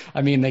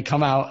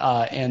come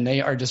out and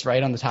they are just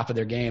right on the top of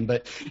their game.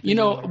 But,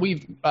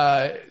 we've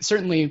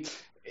certainly,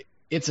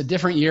 it's a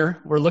different year.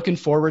 We're looking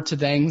forward to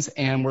things,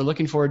 and we're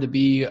looking forward to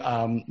be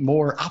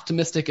more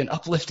optimistic and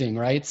uplifting,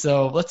 right?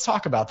 So let's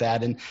talk about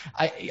that. And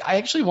I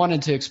actually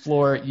wanted to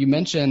explore, you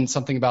mentioned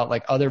something about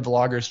like other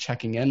vloggers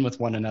checking in with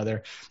one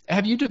another.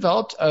 Have you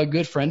developed a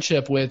good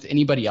friendship with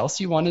anybody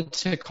else you wanted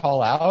to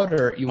call out,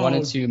 or you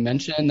wanted to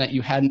mention that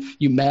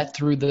you met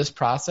through this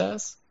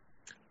process?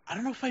 I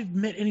don't know if I've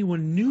met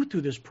anyone new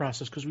through this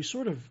process, because we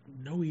sort of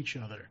know each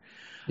other.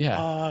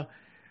 Yeah.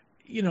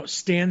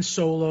 Stan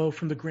Solo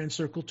from the Grand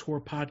Circle Tour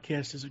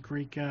podcast is a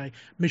great guy.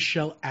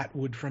 Michelle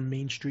Atwood from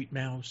Main Street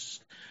Mouse.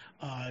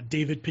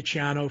 David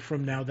Picciano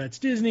from Now That's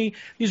Disney.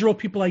 These are all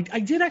people I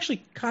did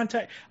actually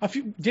contact. A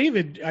few.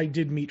 David I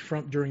did meet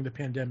during the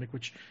pandemic,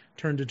 which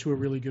turned into a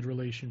really good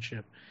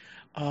relationship.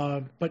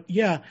 But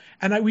yeah,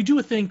 and we do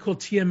a thing called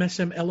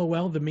TMSM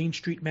LOL, the Main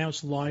Street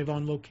Mouse Live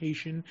on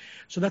Location.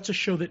 So that's a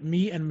show that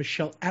me and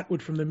Michelle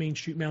Atwood from the Main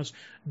Street Mouse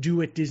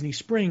do at Disney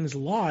Springs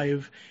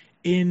live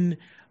in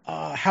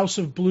House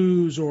of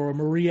Blues or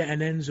Maria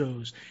and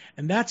Enzo's,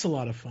 and that's a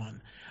lot of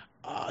fun.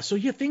 So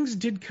yeah, things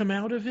did come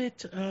out of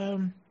it.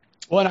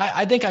 Well, and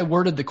I think I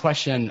worded the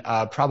question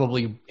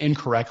probably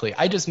incorrectly.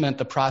 I just meant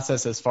the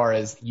process as far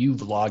as you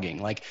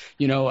vlogging. Like,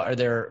 are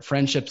there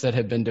friendships that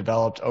have been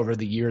developed over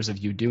the years of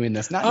you doing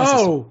this? Not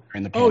necessarily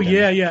during the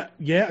pandemic.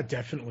 Yeah,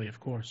 definitely, of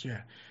course,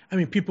 yeah. I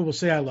mean, people will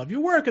say, I love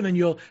your work, and then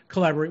you'll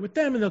collaborate with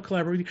them, and they'll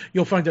collaborate with you.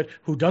 You'll find out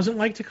who doesn't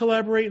like to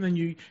collaborate, and then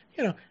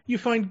you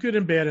find good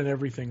and bad in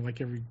everything,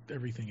 like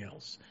everything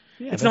else.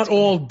 Yeah, it's not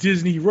all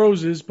Disney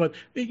roses, but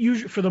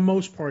usually, for the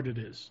most part, it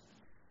is.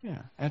 Yeah,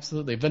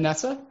 absolutely.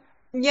 Vanessa?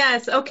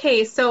 Yes.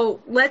 Okay.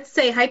 So let's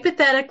say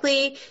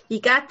hypothetically, you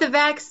got the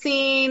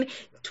vaccine.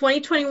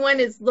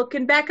 2021 is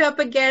looking back up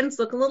again. It's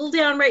looking a little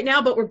down right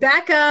now, but we're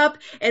back up.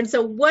 And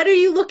so what are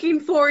you looking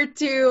forward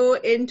to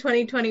in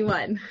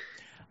 2021?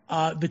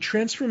 The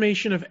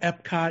transformation of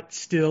Epcot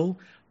still,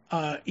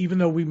 even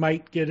though we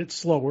might get it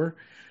slower,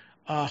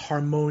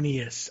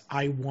 harmonious.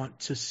 I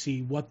want to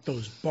see what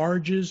those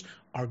barges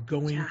are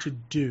going to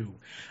do.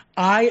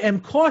 I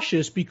am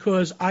cautious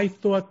because I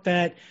thought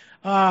that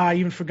I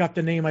even forgot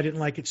the name. I didn't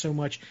like it so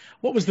much.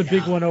 What was the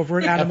big one over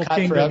at Animal Epcot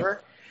Kingdom?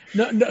 Forever?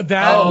 No,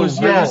 that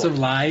was Rivers of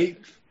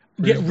Light.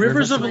 Yeah,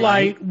 Rivers of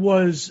Light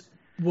was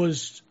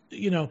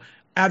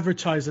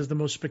advertised as the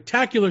most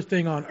spectacular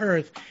thing on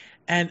Earth,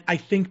 and I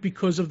think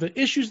because of the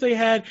issues they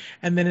had,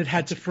 and then it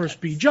had to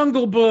first be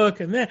Jungle Book,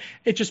 and then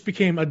it just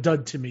became a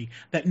dud to me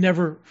that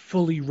never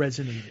fully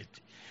resonated.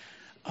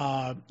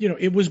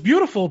 It was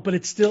beautiful, but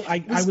it's still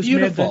I was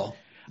beautiful.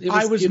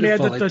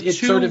 Mad that it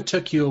sort of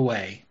took you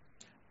away.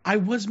 I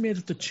was mad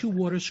that the two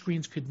water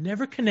screens could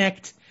never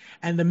connect,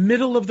 and the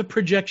middle of the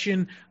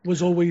projection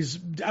was always.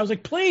 I was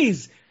like,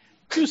 please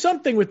do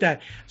something with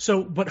that.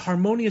 So, but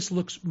Harmonious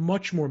looks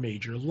much more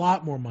major, a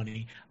lot more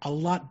money, a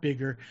lot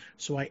bigger.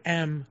 So I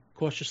am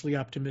cautiously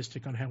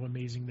optimistic on how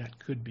amazing that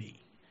could be.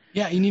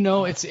 Yeah, and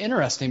it's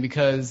interesting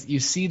because you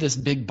see this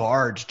big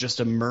barge just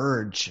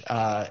emerge,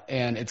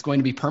 and it's going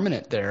to be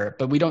permanent there,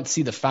 but we don't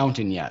see the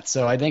fountain yet.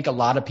 So I think a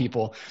lot of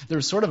people,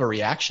 there's sort of a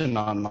reaction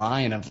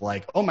online of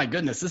like, oh my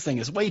goodness, this thing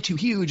is way too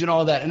huge and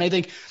all that. And I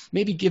think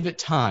maybe give it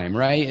time,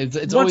 right? It's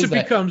once always it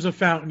becomes a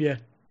fountain, yeah.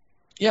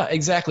 Yeah,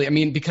 exactly. I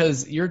mean,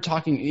 because you're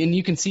talking, and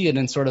you can see it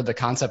in sort of the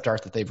concept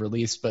art that they've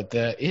released, but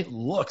it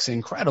looks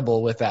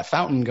incredible with that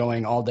fountain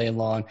going all day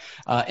long.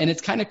 And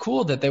it's kind of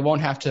cool that they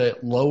won't have to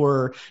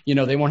lower,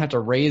 they won't have to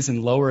raise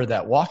and lower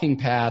that walking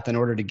path in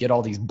order to get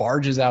all these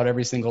barges out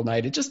every single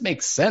night. It just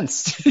makes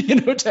sense,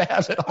 to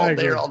have it all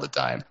there all the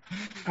time.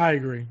 I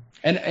agree.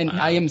 And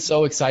I am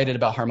so excited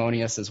about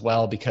Harmonious as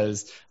well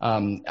because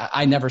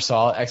I never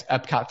saw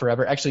Epcot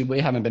Forever. Actually, we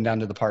haven't been down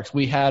to the parks.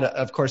 We had,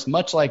 of course,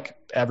 much like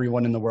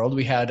everyone in the world,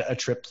 we had a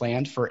trip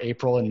planned for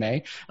April and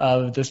May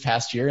of this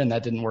past year, and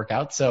that didn't work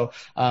out. So,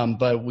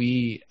 but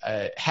we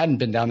hadn't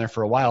been down there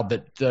for a while.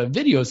 But the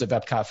videos of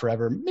Epcot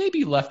Forever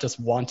maybe left us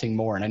wanting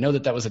more. And I know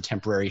that was a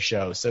temporary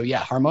show. So, yeah,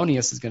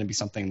 Harmonious is going to be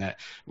something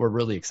that we're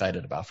really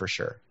excited about for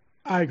sure.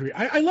 I agree.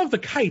 I love the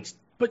kites,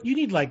 but you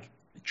need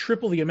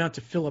triple the amount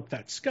to fill up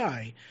that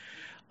sky.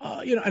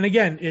 And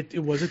again,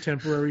 it was a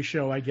temporary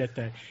show. I get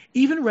that.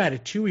 Even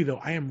Ratatouille,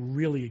 though, I am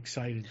really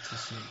excited to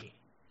see.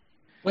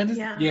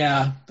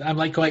 I'm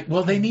like going,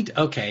 well, they need,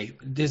 okay,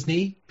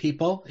 Disney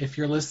people, if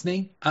you're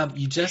listening,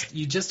 you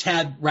just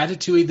had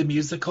Ratatouille the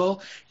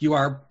musical. You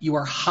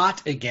are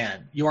hot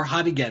again. You are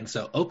hot again.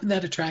 So open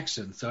that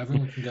attraction so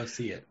everyone can go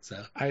see it.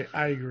 So I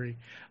agree.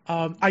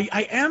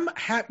 I am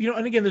happy,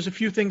 and again, there's a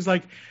few things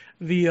like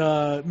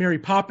the Mary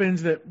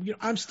Poppins that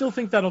I still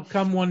think that'll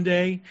come one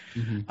day.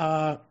 Mm-hmm.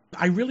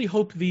 I really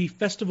hope the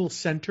Festival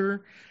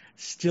Center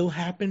still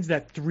happens,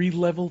 that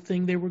 3-level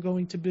thing they were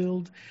going to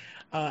build.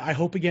 I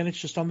hope, again, it's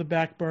just on the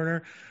back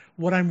burner.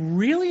 What I'm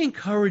really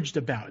encouraged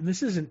about, and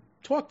this isn't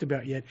talked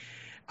about yet,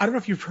 I don't know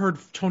if you've heard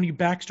Tony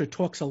Baxter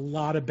talks a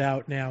lot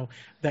about now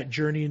that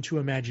Journey into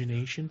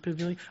Imagination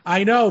pavilion.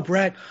 I know,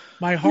 Brett,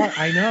 my heart,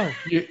 I know.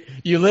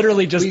 You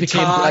literally just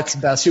became Brett's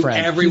best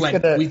friend.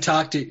 Everyone, we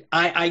talked to,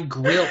 I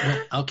grill.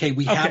 Okay,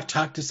 we have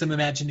talked to some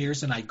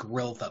Imagineers and I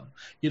grill them.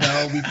 We've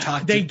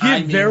talked They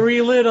give very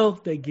little.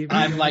 They give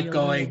I'm like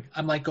going,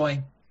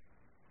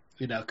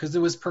 because it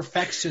was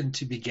perfection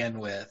to begin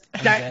with,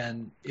 and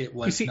then it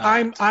was. You see,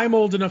 not. I'm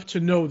old enough to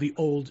know the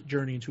old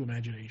Journey into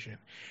Imagination,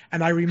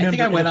 and I remember. I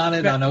think I went on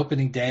it on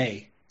opening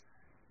day.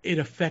 It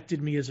affected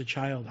me as a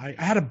child. I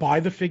had to buy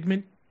the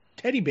Figment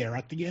teddy bear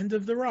at the end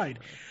of the ride.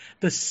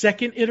 The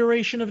second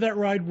iteration of that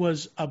ride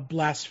was a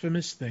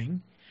blasphemous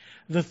thing.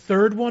 The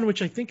third one,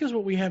 which I think is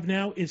what we have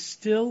now, is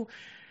still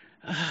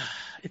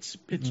it's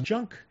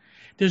junk.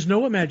 There's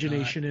no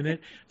imagination in it,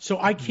 so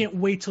I can't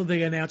wait till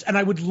they announce. And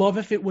I would love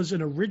if it was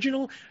an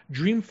original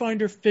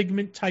Dreamfinder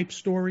Figment type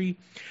story.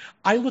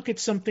 I look at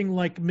something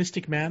like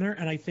Mystic Manor,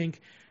 and I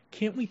think,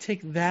 can't we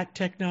take that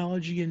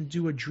technology and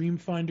do a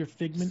Dreamfinder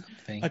Figment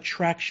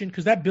attraction?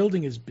 Because that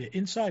building is big,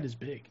 inside is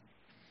big.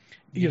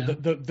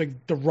 The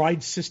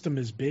ride system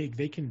is big.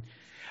 They can.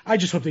 I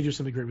just hope they do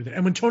something great with it.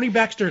 And when Tony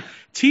Baxter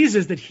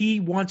teases that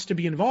he wants to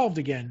be involved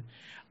again,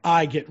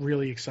 I get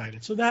really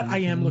excited. So that I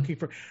am looking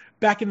for.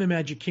 Back in the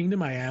Magic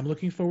Kingdom, I am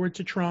looking forward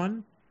to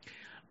Tron.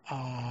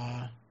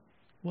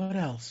 What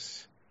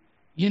else?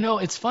 You know,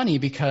 it's funny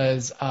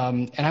because,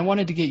 and I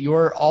wanted to get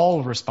your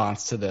all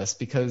response to this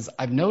because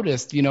I've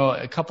noticed, you know,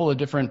 a couple of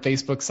different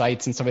Facebook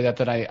sites and stuff like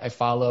that I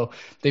follow,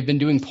 they've been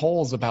doing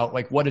polls about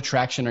like what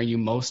attraction are you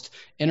most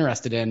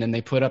interested in, and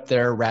they put up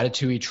their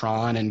Ratatouille,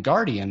 Tron, and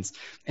Guardians.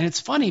 And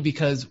it's funny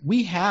because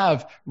we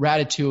have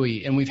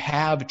Ratatouille and we've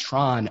have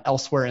Tron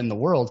elsewhere in the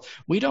world.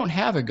 We don't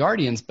have a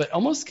Guardians, but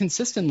almost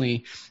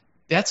consistently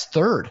that's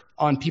third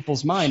on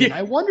people's mind. And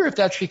I wonder if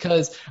that's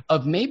because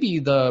of maybe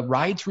the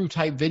ride-through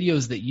type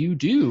videos that you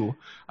do,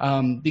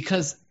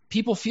 because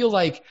people feel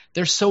like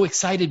they're so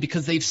excited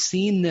because they've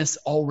seen this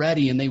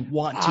already and they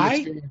want to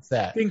experience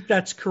that. I think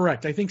that's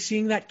correct. I think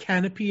seeing that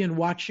canopy and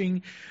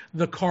watching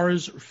the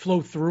cars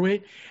flow through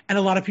it, and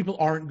a lot of people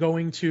aren't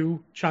going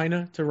to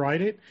China to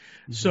ride it.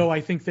 So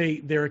I think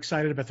they're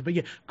excited about that. But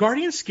yeah,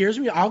 Guardians scares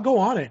me. I'll go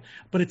on it,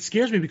 but it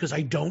scares me because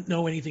I don't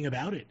know anything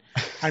about it.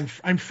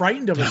 I'm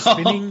frightened of a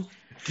spinning.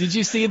 Did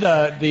you see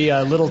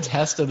the little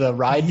test of the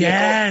ride?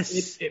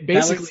 Yes. It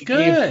basically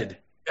good.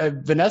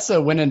 Vanessa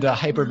went into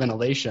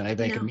hyperventilation, I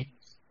think.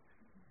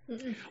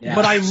 Yeah,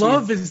 but I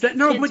love is that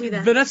Can't do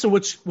that. Vanessa,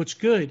 what's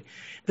good,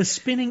 the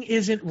spinning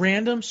isn't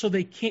random, so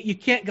you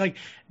can't like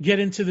get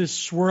into this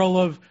swirl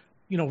of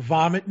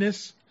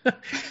vomitness.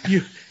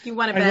 You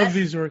want to bet? I love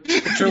these words.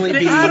 Truly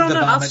be I don't the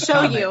know. I'll vomit show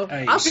comic. you.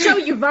 Hey. I'll show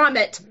you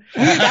vomit.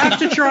 You have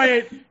to try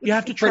it. You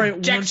have to try it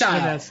once, Projectile.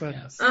 Vanessa.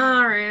 Yes.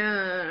 All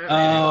right.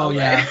 Oh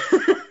Okay.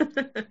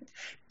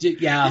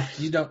 yeah.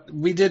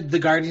 We did the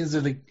Guardians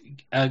of the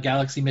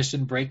Galaxy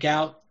mission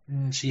breakout.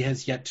 And she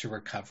has yet to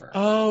recover.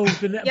 Oh,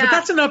 but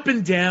that's an up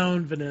and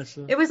down,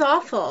 Vanessa. It was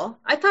awful.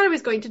 I thought I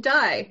was going to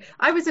die.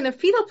 I was in a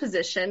fetal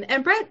position,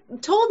 and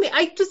Brett told me.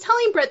 I was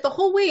telling Brett the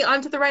whole way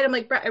onto the ride. I'm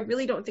like, Brett, I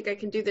really don't think I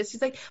can do this.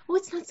 He's like, oh,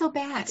 it's not so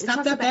bad. It's not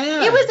so that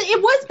bad.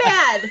 It was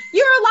bad.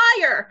 You're a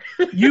liar.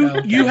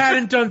 You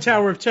hadn't done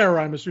Tower of Terror,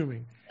 I'm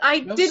assuming. I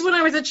did when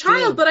I was a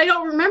child, but I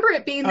don't remember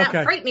it being that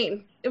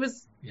frightening. It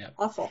was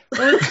awful.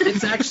 Well,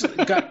 it's actually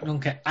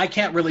okay. I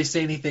can't really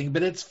say anything,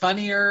 but it's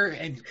funnier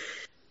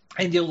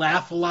and you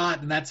laugh a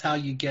lot, and that's how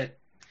you get.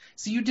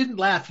 So you didn't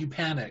laugh, you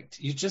panicked.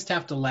 You just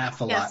have to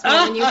laugh a lot.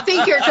 Well, when you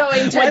think you're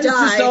going to when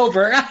die. is this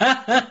over?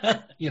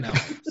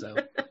 So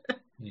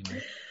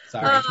anyway.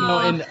 Sorry.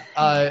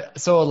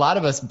 So a lot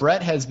of us,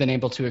 Brett has been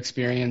able to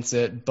experience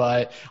it,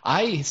 but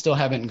I still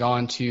haven't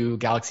gone to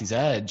Galaxy's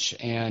Edge.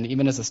 And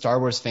even as a Star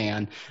Wars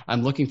fan,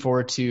 I'm looking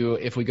forward to,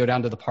 if we go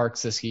down to the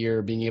parks this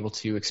year, being able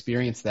to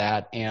experience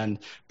that, and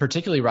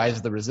particularly Rise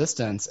of the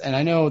Resistance. And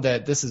I know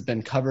that this has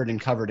been covered,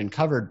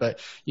 but,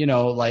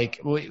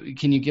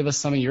 can you give us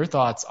some of your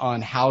thoughts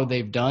on how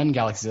they've done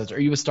Galaxy's Edge?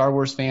 Are you a Star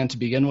Wars fan to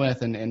begin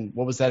with? And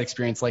what was that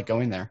experience like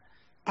going there?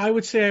 I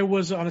would say I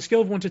was, on a scale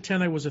of 1 to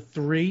 10, I was a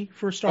 3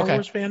 for Star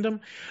Wars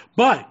fandom.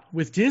 But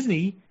with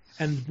Disney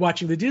and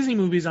watching the Disney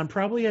movies, I'm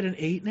probably at an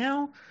 8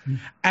 now.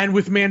 And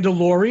with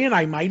Mandalorian,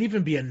 I might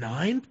even be a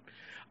 9.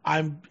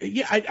 And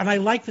I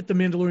like that the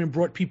Mandalorian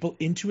brought people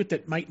into it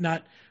that might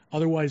not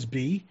otherwise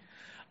be.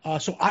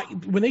 So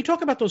when they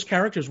talk about those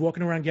characters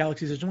walking around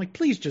Galaxy's Edge, I'm like,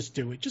 please just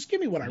do it. Just give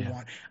me what I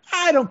want.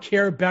 I don't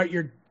care about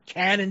your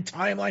canon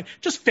timeline.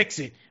 Just fix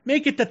it.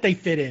 Make it that they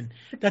fit in.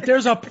 That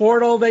there's a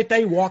portal that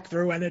they walk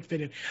through and it fit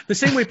in. The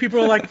same way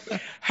people are like,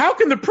 how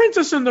can the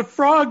Princess and the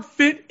Frog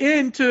fit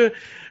into,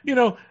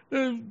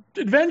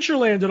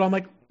 Adventureland? And I'm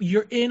like,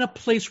 you're in a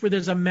place where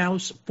there's a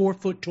mouse 4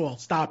 foot tall.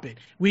 Stop it.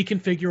 We can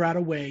figure out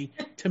a way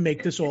to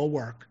make this all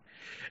work.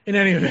 In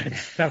any event,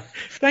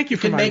 thank you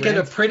for can my make rant.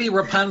 it a pretty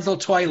Rapunzel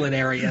toilet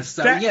area,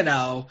 so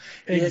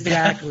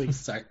exactly.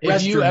 Sorry.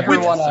 If you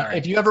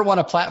ever want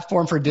a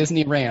platform for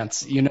Disney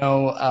rants, you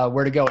know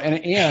where to go.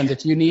 And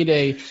if you need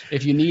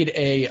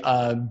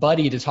a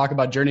buddy to talk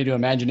about Journey to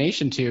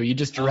Imagination to, you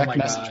just direct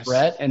message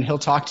Brett, and he'll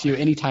talk to you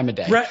any time of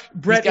day. Brett,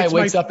 this guy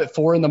wakes up at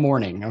 4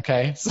 a.m.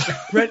 Okay.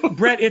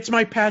 Brett, it's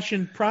my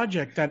passion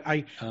project that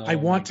I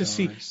want to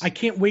see. I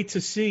can't wait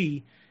to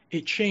see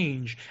it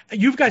change.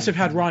 You guys have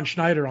had Ron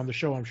Schneider on the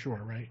show, I'm sure,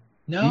 right?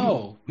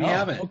 No, we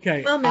haven't.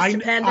 Okay. Well,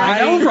 Mr. Panda. I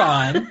know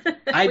Ron.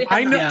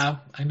 I know. Yeah,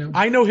 I know.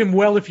 I know him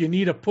well. If you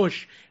need a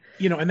push,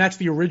 and that's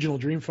the original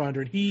Dreamfinder,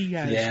 and he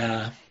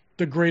has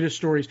the greatest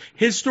stories.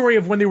 His story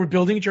of when they were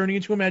building Journey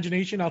into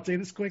Imagination, I'll say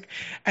this quick,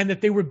 and that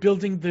they were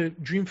building the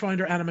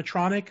Dreamfinder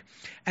animatronic,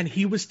 and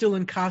he was still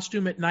in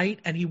costume at night,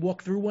 and he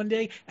walked through one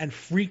day and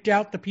freaked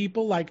out the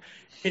people. Like,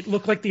 it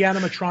looked like the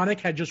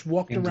animatronic had just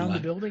walked around the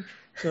building.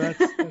 So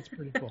that's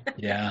pretty cool.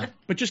 Yeah.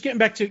 But just getting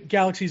back to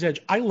Galaxy's Edge,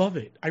 I love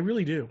it. I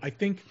really do. I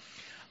think,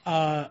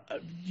 the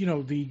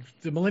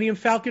Millennium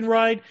Falcon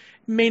ride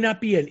may not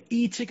be an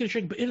e-ticket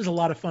trick, but it is a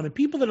lot of fun. And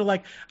people that are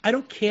like, I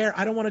don't care,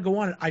 I don't want to go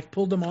on it, I've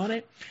pulled them on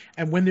it.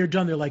 And when they're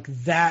done, they're like,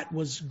 that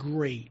was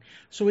great.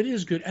 So it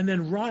is good. And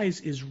then Rise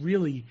is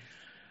really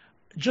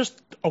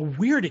just a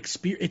weird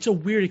experience. It's a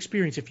weird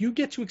experience. If you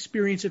get to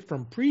experience it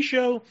from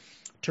pre-show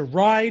to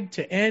ride,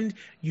 to end,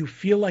 you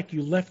feel like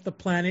you left the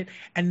planet,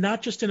 and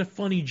not just in a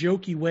funny,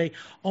 jokey way,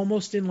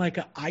 almost in like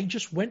I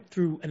just went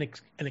through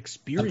an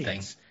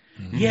experience.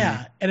 Mm-hmm.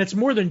 Yeah, and it's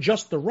more than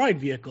just the ride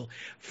vehicle.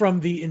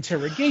 From the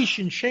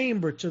interrogation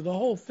chamber to the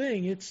whole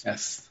thing, it's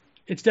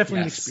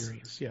definitely an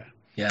experience. Yeah.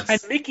 Yes.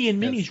 And Mickey and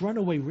Minnie's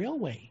Runaway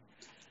Railway.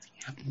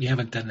 We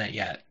haven't done that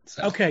yet.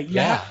 So. Okay,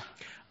 yeah.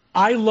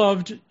 I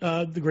loved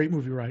the Great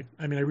Movie Ride.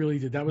 I mean, I really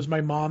did. That was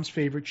my mom's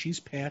favorite. She's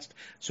passed,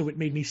 so it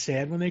made me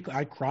sad when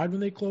I cried when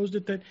they closed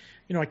it. That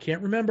I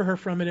can't remember her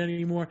from it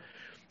anymore.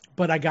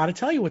 But I got to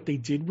tell you what they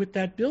did with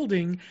that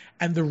building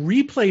and the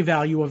replay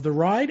value of the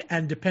ride.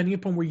 And depending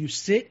upon where you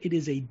sit, it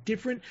is a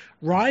different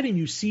ride, and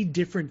you see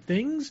different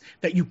things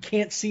that you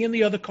can't see in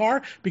the other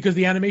car because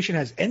the animation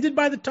has ended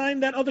by the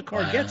time that other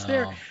car gets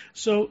there.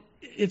 So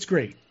it's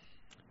great.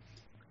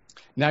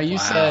 Now you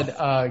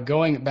said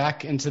going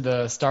back into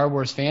the Star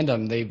Wars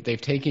fandom,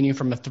 they've taken you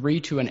from a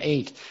 3 to an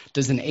 8.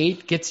 Does an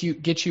 8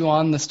 get you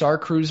on the Star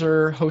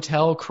Cruiser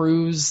hotel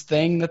cruise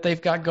thing that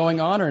they've got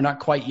going on, or not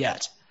quite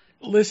yet?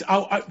 Listen,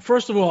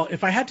 first of all,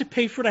 if I had to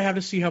pay for it, I have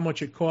to see how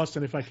much it costs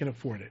and if I can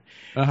afford it.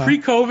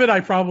 Pre-COVID,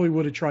 I probably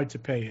would have tried to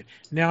pay it.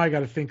 Now I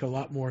got to think a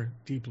lot more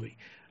deeply.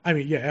 I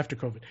mean, after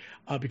COVID,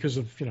 because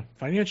of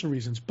financial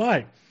reasons.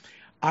 But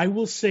I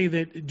will say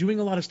that doing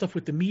a lot of stuff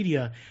with the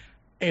media,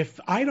 if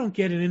I don't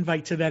get an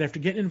invite to that after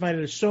getting invited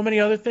to so many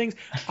other things,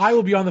 I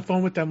will be on the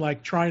phone with them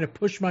like trying to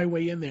push my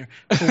way in there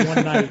for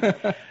one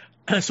night.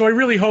 So I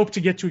really hope to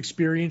get to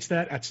experience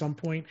that at some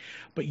point.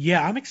 But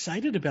yeah, I'm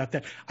excited about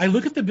that. I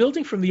look at the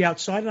building from the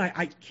outside and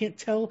I can't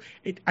tell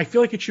it. I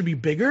feel like it should be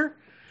bigger,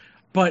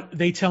 but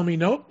they tell me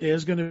nope.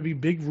 There's going to be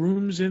big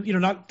rooms in,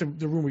 not the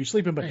room where you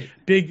sleep in, but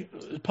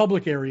big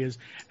public areas,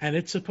 and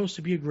it's supposed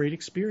to be a great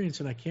experience,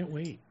 and I can't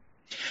wait.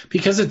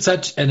 Because it's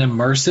such an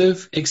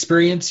immersive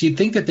experience, you'd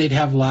think that they'd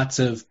have lots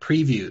of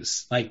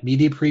previews, like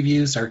media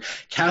previews or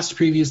cast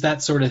previews,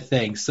 that sort of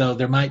thing. So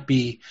there might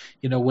be,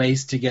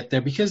 ways to get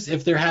there. Because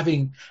if they're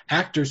having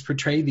actors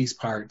portray these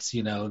parts,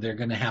 they're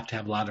going to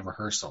have a lot of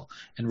rehearsal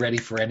and ready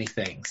for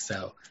anything.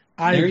 So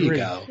there you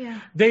go. Yeah.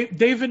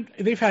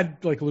 They've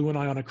had like Lou and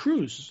I on a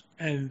cruise,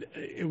 and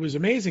it was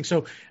amazing.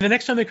 So the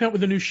next time they come out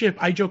with a new ship,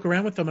 I joke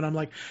around with them, and I'm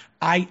like,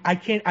 I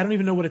don't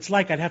even know what it's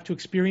like. I'd have to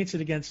experience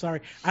it again.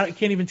 Sorry, I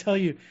can't even tell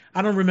you.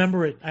 I don't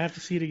remember it. I have to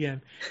see it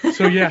again.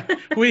 So yeah,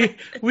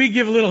 we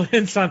give little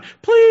hints on,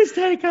 please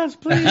take us,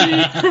 please.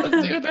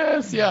 Let's do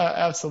this. Yeah,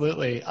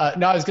 absolutely.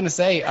 No, I was going to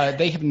say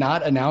they have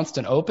not announced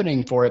an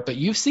opening for it, but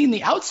you've seen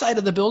the outside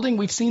of the building.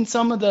 We've seen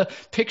some of the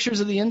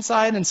pictures of the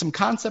inside and some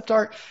concept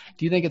art.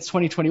 Do you think it's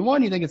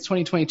 2021? Do you think it's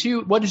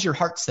 2022? What does your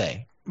heart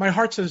say? My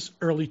heart says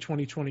early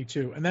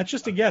 2022, and that's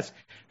just a guess.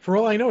 For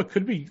all I know, it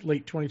could be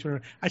late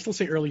 2021. I still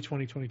say early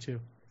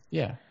 2022.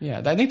 Yeah.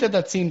 I think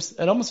that seems,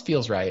 it almost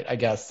feels right, I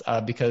guess,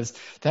 because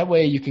that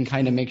way you can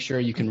kind of make sure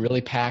you can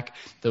really pack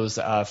those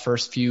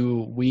first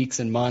few weeks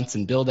and months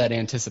and build that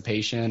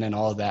anticipation and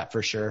all of that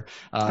for sure.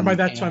 And by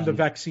that time, the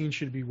vaccine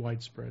should be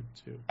widespread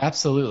too.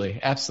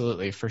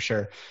 Absolutely, for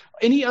sure.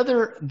 Any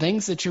other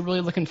things that you're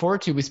really looking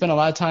forward to? We spent a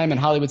lot of time in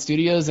Hollywood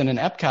Studios and in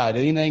Epcot.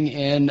 Anything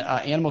in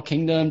Animal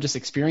Kingdom, just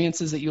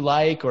experiences that you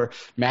like, or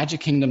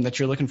Magic Kingdom that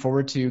you're looking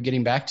forward to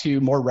getting back to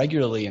more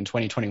regularly in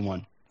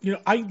 2021?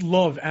 I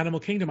love Animal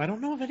Kingdom. I don't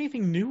know of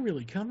anything new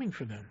really coming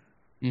for them,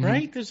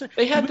 right?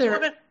 They had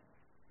their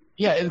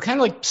Yeah, it's kind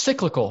of like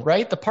cyclical,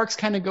 right? The parks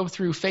kind of go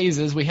through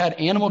phases. We had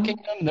Animal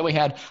Kingdom, and then we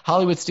had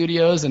Hollywood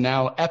Studios, and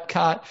now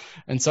Epcot.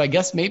 And so I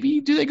guess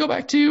maybe do they go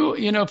back to,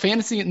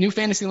 New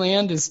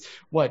Fantasyland is,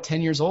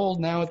 10 years old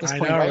now at this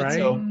point, right?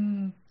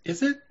 So,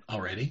 is it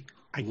already?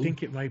 I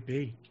think it might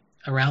be.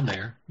 Around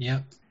there,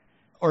 yeah.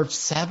 Or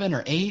 7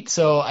 or 8.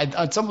 So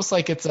it's almost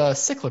like it's a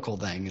cyclical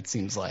thing, it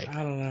seems like.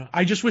 I don't know.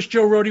 I just wish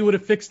Joe Rohde would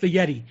have fixed the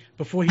Yeti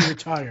before he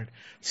retired.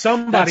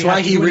 That's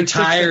why he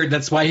retired.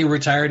 That's why he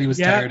retired. He was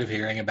tired of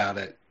hearing about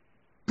it.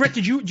 Brett,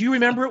 do you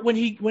remember it when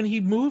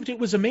he moved? It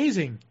was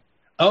amazing.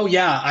 Oh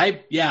yeah,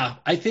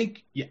 I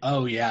think.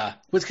 Oh yeah, it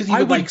was because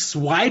he would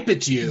swipe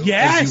at you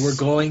as you were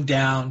going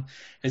down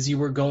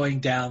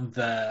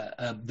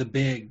the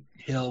big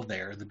hill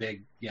there, the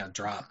big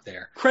drop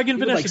there. Craig and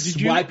Vanessa,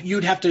 did swipe,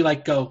 you'd have to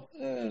go.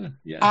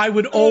 I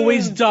would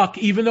always duck,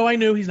 even though I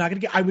knew he's not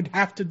going to get. I would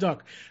have to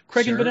duck.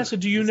 Craig and Vanessa,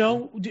 do you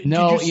know?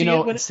 No,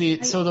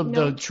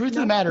 the truth of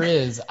the matter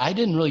is, I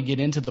didn't really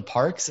get into the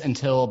parks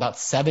until about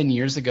 7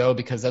 years ago,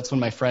 because that's when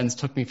my friends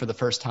took me for the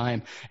first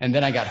time, and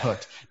then I got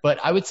hooked. But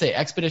I would say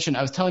Expedition.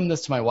 I was telling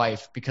this to my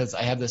wife because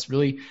I have this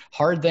really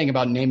hard thing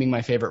about naming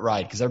my favorite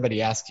ride, because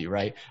everybody asks you,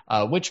 right?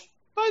 Which,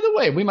 by the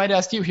way, we might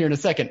ask you here in a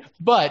second.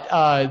 But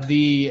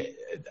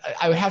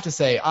I would have to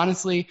say,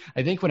 honestly,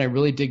 I think when I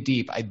really dig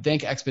deep, I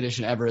think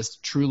Expedition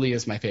Everest truly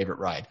is my favorite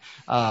ride.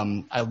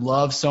 I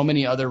love so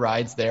many other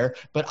rides there,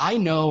 but I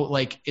know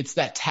it's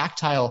that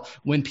tactile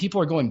when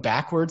people are going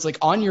backwards,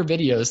 on your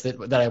videos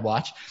that I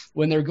watch,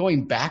 when they're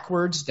going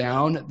backwards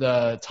down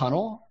the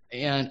tunnel.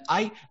 And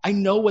I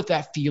know what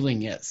that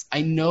feeling is.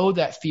 I know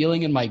that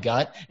feeling in my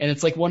gut, and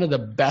it's one of the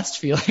best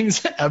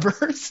feelings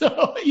ever. So,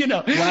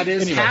 what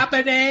is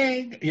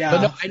happening? Yeah.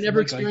 But no, I never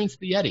experienced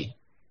the Yeti.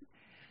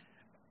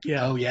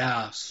 Yeah. Oh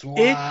yeah,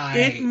 Slide.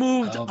 It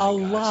moved Oh, a my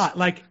gosh. lot.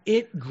 Like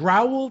it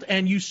growled,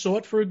 and you saw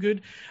it for a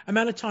good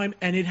amount of time,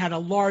 and it had a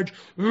large,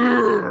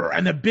 "Rrr,"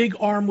 and the big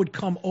arm would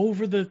come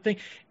over the thing.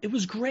 It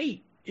was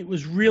great. It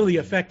was really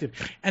effective,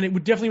 and it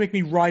would definitely make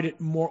me ride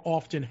it more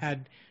often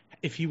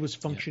if he was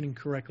functioning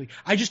correctly.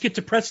 I just get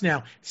depressed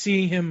now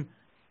seeing him,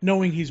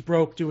 knowing he's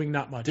broke, doing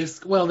not much.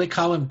 Well, they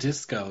call him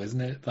Disco, isn't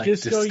it? Like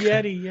Disco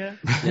Yeti, yeah.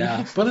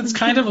 Yeah, but it's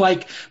kind of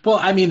like, well,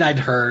 I mean, I'd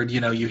heard,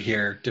 you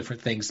hear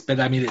different things, but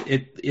I mean,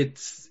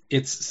 it's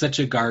such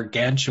a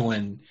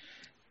gargantuan,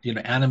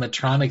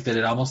 animatronic that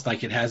it almost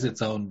like it has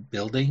its own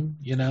building,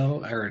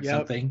 or Yep.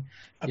 something.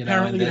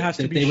 Apparently and it has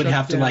to be they would shut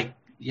have down. to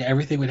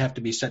everything would have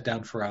to be shut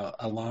down for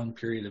a long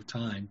period of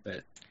time,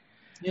 but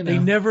They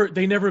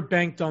never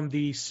banked on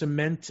the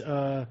cement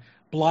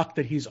block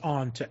that he's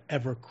on to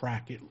ever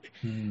crack it.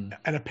 And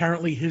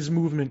apparently his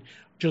movement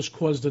just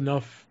caused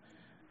enough,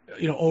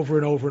 over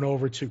and over and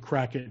over to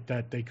crack it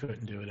that they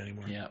couldn't do it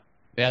anymore. Yeah.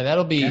 Yeah,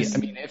 that'll be. Yes. I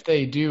mean, if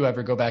they do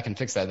ever go back and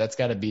fix that, that's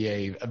got to be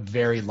a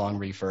very long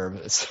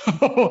refurb.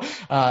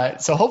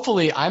 So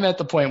hopefully, I'm at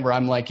the point where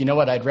I'm like, you know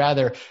what? I'd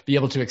rather be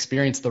able to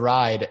experience the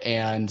ride,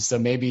 and so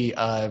maybe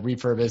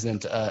refurb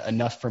isn't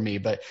enough for me.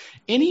 But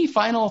any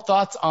final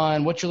thoughts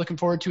on what you're looking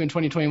forward to in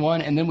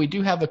 2021? And then we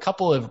do have a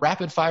couple of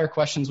rapid fire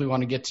questions we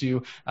want to get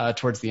to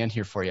towards the end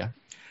here for you.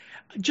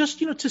 Just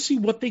to see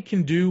what they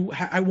can do.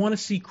 I want to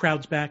see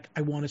crowds back.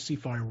 I want to see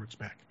fireworks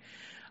back.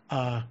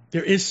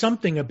 There is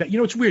something about,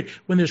 it's weird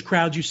when there's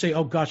crowds, you say,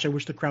 oh gosh, I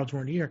wish the crowds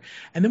weren't here.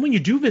 And then when you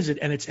do visit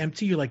and it's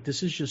empty, you're like,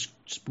 this is just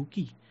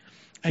spooky.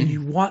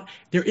 And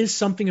there is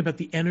something about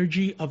the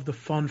energy of the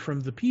fun from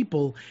the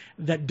people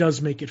that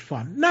does make it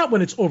fun. Not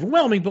when it's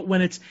overwhelming, but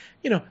when it's,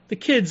 the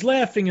kids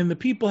laughing and the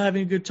people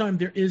having a good time,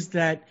 there is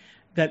that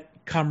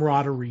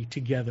camaraderie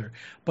together.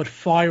 But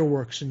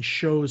fireworks and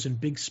shows and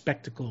big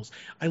spectacles,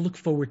 I look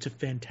forward to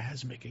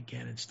Fantasmic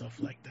again and stuff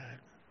like that.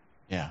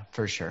 Yeah,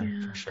 for sure.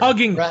 For sure.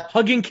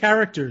 Hugging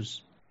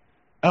characters.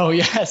 Oh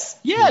yes,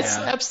 Yeah.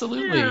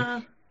 absolutely.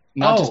 Yeah.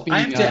 Not just being, I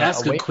have to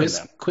ask away a from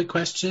them. quick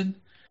question.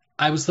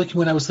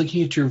 When I was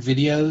looking at your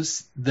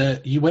videos,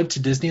 you went to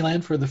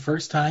Disneyland for the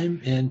first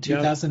time in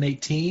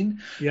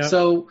 2018. Yep.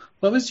 So,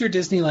 what was your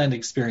Disneyland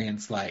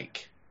experience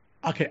like?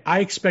 Okay,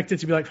 I expected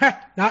to be like,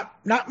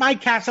 not my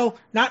castle,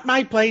 not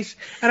my place.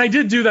 And I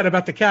did do that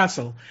about the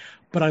castle,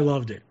 but I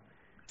loved it.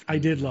 I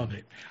did love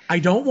it. I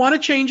don't want to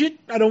change it.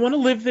 I don't want to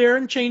live there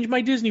and change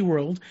my Disney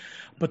World.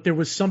 But there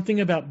was something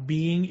about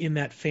being in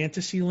that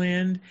fantasy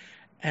land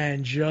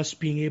and just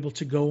being able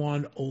to go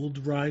on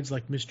old rides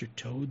like Mr.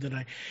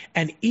 Toad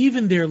and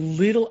even their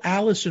little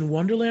Alice in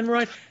Wonderland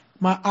ride.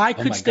 I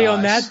could stay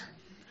on that.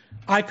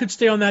 I could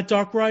stay on that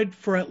dark ride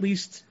for at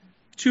least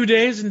 2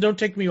 days and don't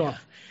take me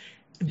off.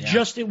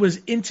 Yeah. It was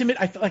intimate.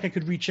 I felt like I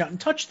could reach out and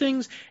touch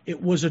things.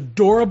 It was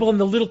adorable, and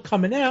the little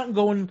coming out and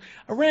going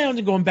around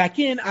and going back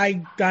in.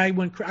 I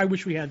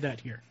wish we had that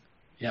here.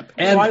 Yep.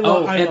 And I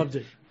loved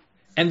it.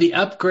 And the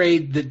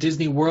upgrade that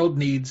Disney World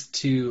needs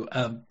to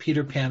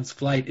Peter Pan's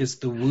flight is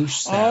the whoosh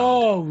sound.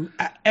 Oh,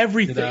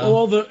 everything,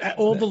 all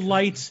the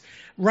lights.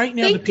 Right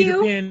now, the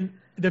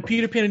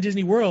Peter Pan in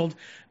Disney World,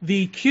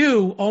 the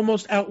queue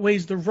almost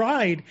outweighs the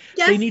ride.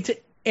 Yes. They need to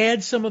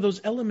add some of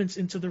those elements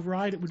into the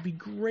ride. It would be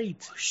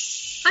great.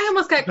 I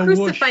almost got The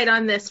crucified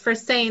on this for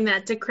saying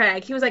that to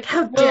Craig. He was like,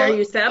 how dare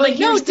you say that? I'm like,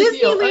 no, here's the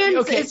deal. Disneyland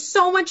Okay. is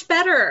so much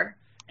better.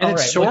 And All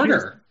it's right, well,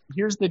 shorter.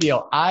 here's the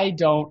deal. I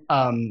don't.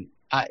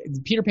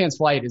 Peter Pan's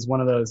Flight is one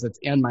of those that's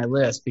in my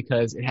list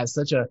because it has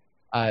such a.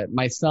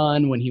 My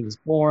son, when he was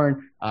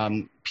born,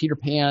 Peter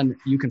Pan,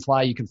 you can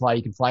fly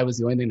was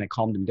the only thing that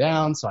calmed him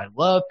down. So I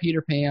love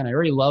Peter Pan. I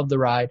already love the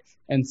ride.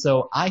 And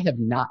so I have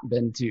not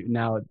been to,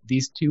 now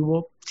these two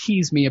will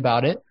tease me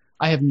about it.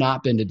 I have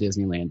not been to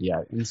Disneyland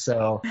yet. And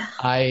so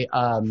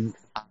I'm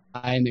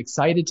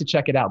excited to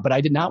check it out, but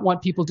I did not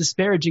want people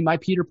disparaging my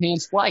Peter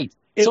Pan's Flight.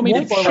 It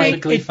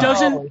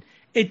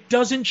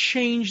doesn't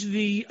change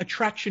the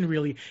attraction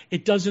really.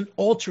 It doesn't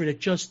alter it. It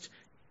just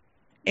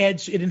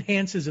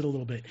enhances it a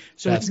little bit.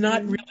 So it's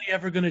not really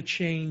ever going to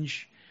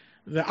change.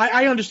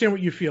 I understand what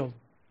you feel,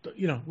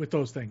 with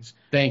those things.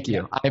 Thank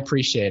you. I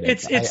appreciate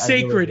it. It's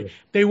sacred. Really,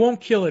 they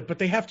won't kill it, but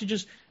they have to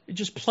just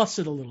plus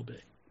it a little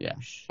bit. Yeah,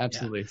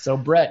 absolutely. Yeah. So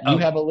Brett, you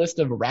have a list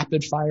of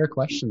rapid fire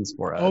questions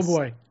for us. Oh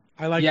boy.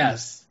 I like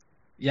Yes. This.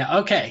 Yeah.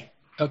 Okay.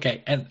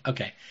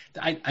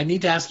 I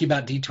need to ask you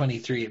about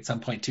D23 at some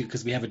point too,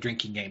 because we have a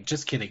drinking game.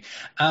 Just kidding.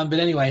 But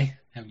anyway,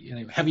 have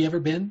you ever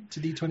been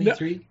to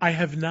D23? No, I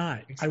have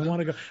not. I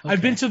want to go. Okay.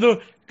 I've been to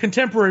the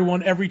contemporary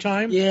one every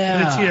time. Yeah.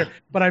 And it's here,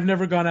 but I've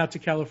never gone out to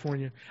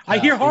California. I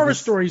hear horror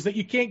stories that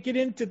you can't get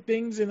into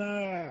things and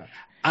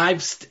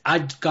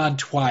I've gone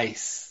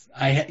twice.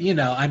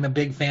 I'm a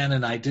big fan,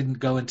 and I didn't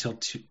go until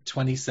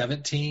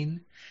 2017.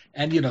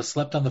 And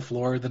slept on the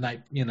floor the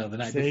night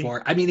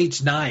before. I mean,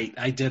 each night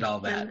I did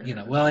all that.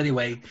 Well,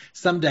 anyway,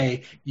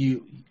 someday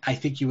I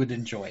think you would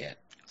enjoy it.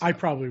 So. I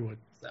probably would.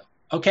 So,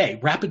 okay,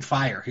 rapid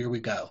fire. Here we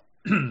go.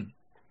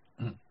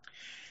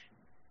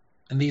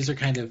 And these are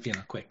kind of,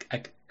 quick.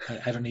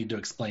 I don't need to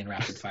explain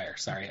rapid fire.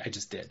 Sorry, I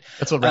just did.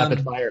 That's what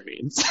rapid fire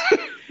means.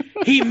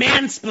 He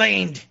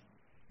mansplained.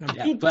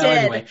 Yeah, He but did.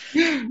 anyway,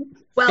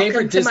 Welcome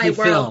favorite to Disney my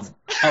world. film.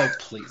 Oh,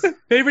 please.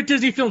 Favorite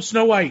Disney film,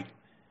 Snow White.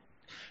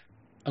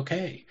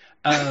 Okay.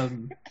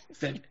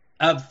 Favorite.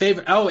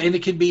 Oh, and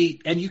it can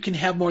be, and you can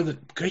have more than.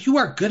 You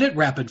are good at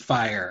rapid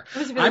fire. That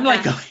was really I'm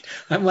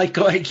like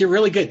going. You're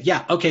really good.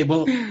 Yeah. Okay.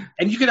 Well,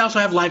 and you can also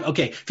have live.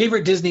 Okay.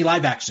 Favorite Disney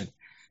live action.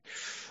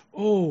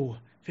 Oh,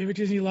 favorite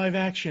Disney live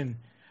action.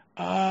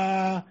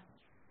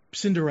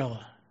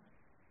 Cinderella.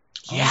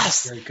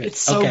 Yes, very good. it's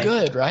so Okay.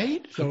 good,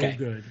 right? So Okay.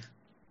 good.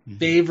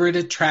 Favorite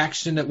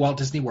attraction at Walt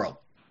Disney World.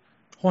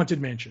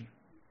 Haunted Mansion.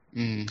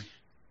 Mm.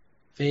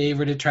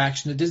 Favorite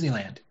attraction at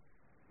Disneyland.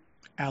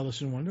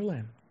 Alice in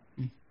Wonderland.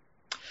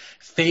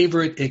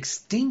 Favorite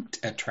extinct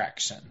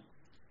attraction.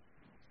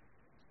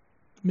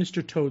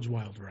 Mr. Toad's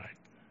Wild Ride.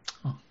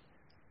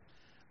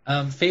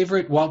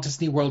 Favorite Walt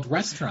Disney World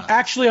restaurant.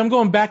 Actually, I'm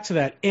going back to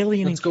that.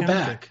 Alien Let's go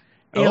Encounter. back.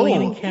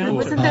 Alien Oh. Encounter.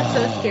 Wasn't that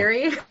so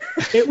scary?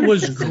 It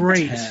was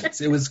great.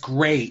 Intense. It was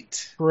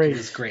great. Great. It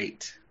was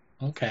great.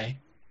 Okay.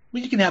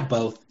 Well, you can have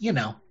both. We're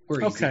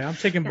easy. Okay, I'm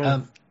taking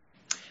both.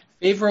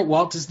 Favorite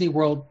Walt Disney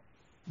World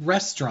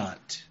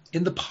restaurant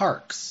in the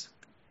parks.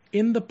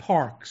 In the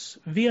parks,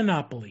 Via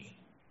Napoli.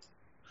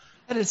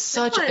 That is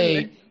such Fun.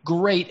 a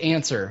great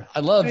answer. I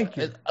love Thank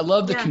you.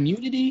 the Yeah.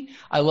 community.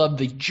 I love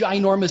the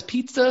ginormous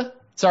pizza.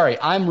 Sorry,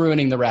 I'm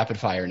ruining the rapid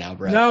fire now,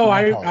 Brett. No, My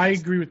I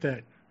apologies. agree with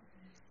that.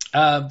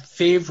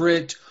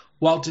 Favorite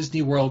Walt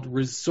Disney World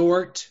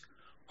resort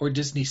or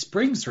Disney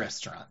Springs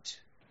restaurant.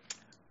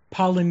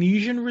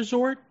 Polynesian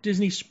Resort,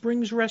 Disney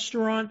Springs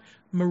Restaurant,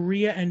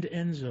 Maria and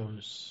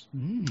Enzo's.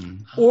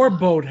 Or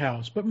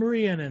Boathouse, but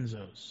Maria and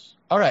Enzo's.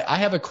 All right, I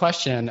have a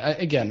question.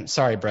 Again,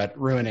 sorry, Brett,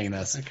 ruining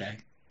this. Okay.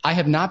 I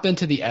have not been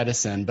to the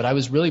Edison, but I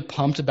was really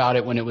pumped about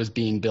it when it was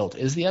being built.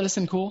 Is the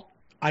Edison cool?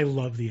 I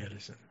love the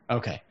Edison.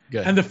 Okay,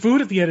 good. And the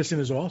food at the Edison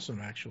is awesome,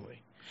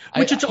 actually.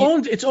 Which it's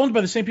owned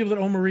by the same people that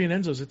own Maria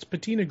and Enzo's. It's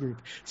Patina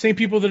Group. Same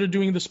people that are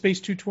doing the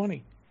Space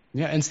 220.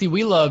 Yeah, and see,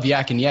 we love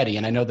Yak and Yeti,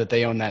 and I know that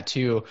they own that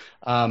too.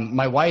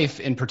 My wife,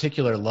 in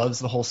particular, loves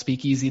the whole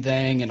speakeasy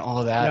thing and all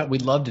of that. Yep.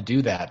 We'd love to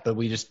do that, but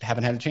we just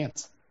haven't had a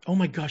chance. Oh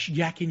my gosh,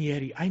 Yak and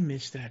Yeti. I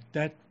miss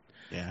that.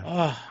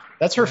 Yeah.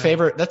 That's her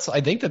favorite.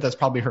 I think that's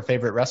probably her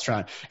favorite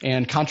restaurant.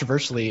 And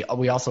controversially,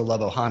 we also love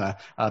Ohana.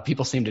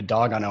 People seem to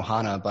dog on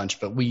Ohana a bunch,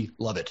 but we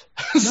love it.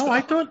 No, I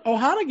thought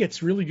Ohana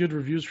gets really good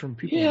reviews from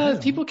people. Yeah,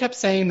 people kept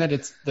saying that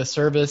it's the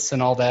service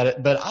and all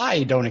that, but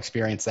I don't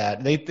experience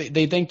that. They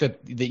think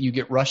that you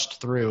get rushed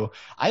through.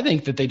 I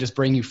think that they just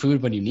bring you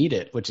food when you need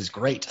it, which is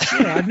great.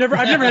 Yeah, I've never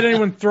had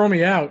anyone throw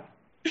me out.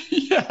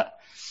 Yeah.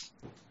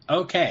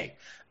 Okay.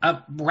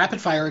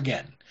 Rapid fire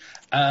again.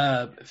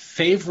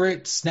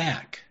 Favorite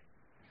snack.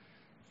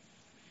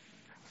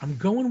 I'm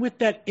going with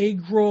that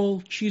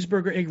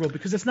cheeseburger egg roll,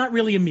 because it's not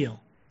really a meal.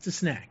 It's a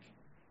snack.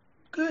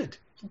 Good.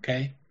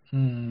 Okay.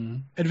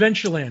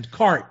 Adventureland,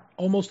 cart,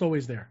 almost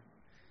always there.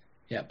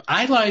 Yep.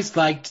 I always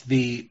liked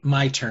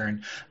my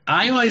turn.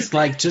 I always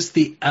liked just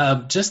the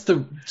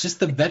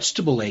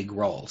vegetable egg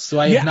roll. So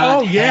I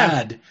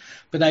have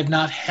but I've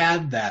not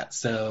had that.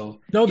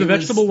 So no, the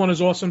vegetable one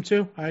is awesome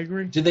too. I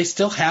agree. Do they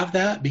still have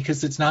that?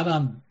 Because it's not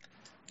on.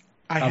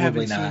 I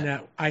haven't seen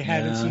that. I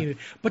haven't seen it,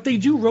 but they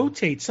do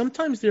rotate.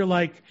 Sometimes they're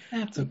like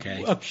that's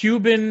okay. A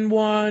Cuban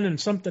one and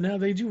something else.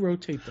 They do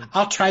rotate them.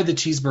 I'll try the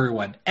cheeseburger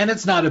one, and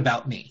it's not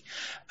about me.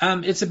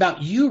 It's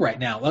about you right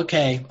now.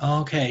 Okay.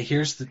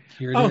 Here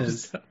it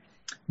is.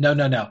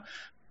 No.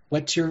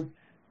 Do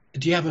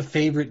you have a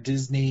favorite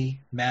Disney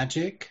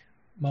magic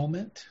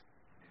moment?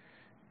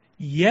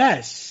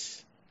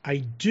 Yes, I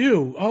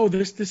do. Oh,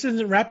 this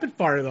isn't rapid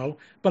fire though,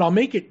 but I'll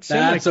make it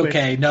semi-quick. That's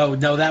okay. No,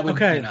 that would.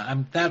 Okay.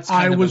 That's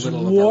kind of a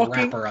little of a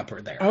wrapper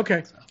upper there.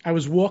 Okay. So. I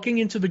was walking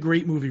into the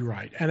Great Movie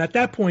Ride, and at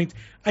that point,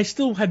 I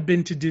still had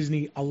been to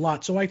Disney a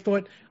lot, so I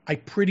thought I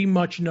pretty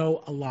much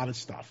know a lot of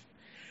stuff.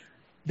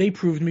 They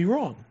proved me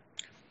wrong.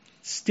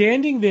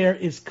 Standing there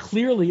is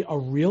clearly a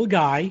real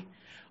guy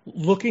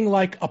looking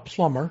like a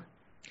plumber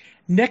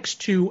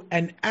next to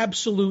an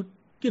absolute,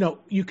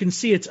 you can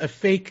see it's a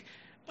fake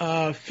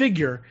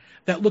figure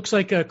that looks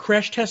like a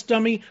crash test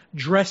dummy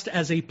dressed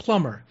as a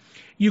plumber.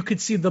 You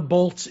could see the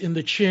bolts in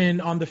the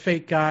chin on the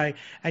fake guy,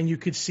 and you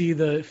could see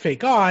the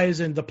fake eyes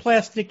and the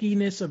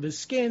plasticiness of his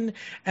skin,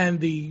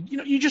 and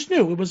you just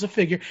knew it was a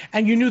figure,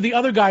 and you knew the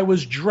other guy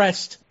was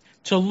dressed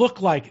to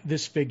look like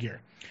this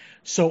figure.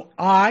 So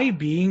I,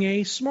 being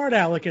a smart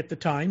aleck at the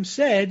time,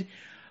 said,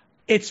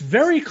 it's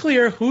very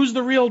clear who's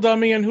the real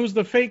dummy and who's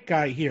the fake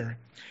guy here.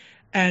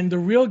 And the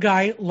real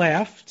guy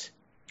laughed,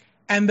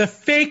 and the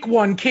fake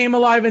one came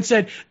alive and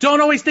said,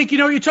 don't always think you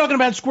know what you're talking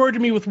about,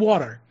 squirted me with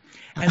water.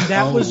 And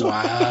that was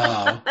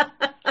wow.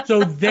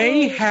 So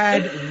they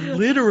had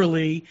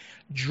literally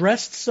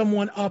dressed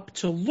someone up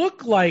to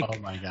look like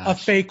a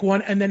fake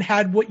one, and then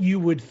had what you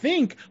would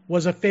think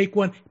was a fake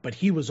one, but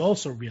he was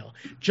also real,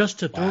 just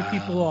to throw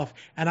people off.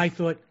 And I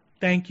thought,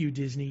 thank you,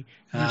 Disney.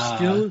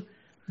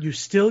 You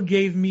still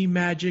gave me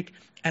magic,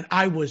 and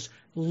I was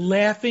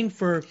laughing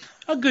for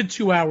a good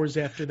 2 hours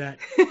after that.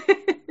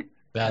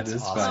 That's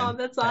is awesome. fun. Oh,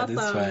 that's That is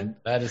awesome. fun.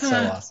 That is so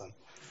awesome.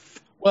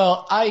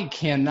 Well, I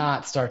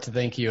cannot start to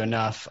thank you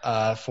enough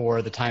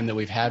for the time that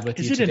we've had with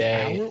Is you it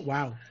today. an hour?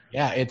 Wow.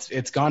 Yeah,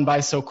 it's gone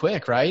by so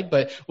quick, right?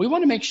 But we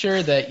want to make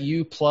sure that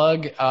you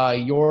plug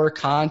your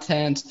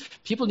content.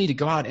 People need to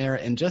go out there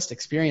and just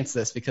experience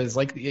this because,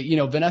 like,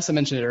 Vanessa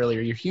mentioned it earlier,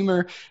 your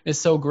humor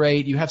is so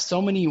great. You have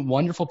so many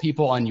wonderful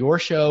people on your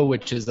show,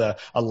 which is a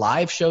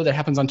live show that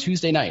happens on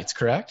Tuesday nights,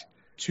 correct?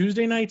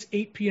 Tuesday nights,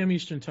 8 p.m.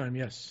 Eastern Time,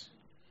 yes.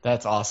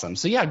 That's awesome.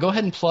 So, yeah, go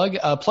ahead and plug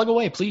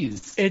away,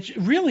 please. It's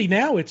really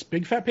now it's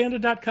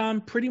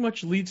bigfatpanda.com, pretty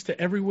much leads to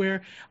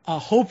everywhere.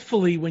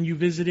 Hopefully when you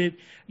visit it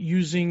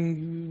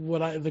using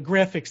the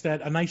graphics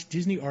that a nice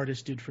Disney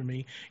artist did for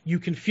me, you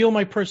can feel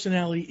my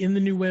personality in the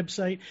new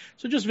website.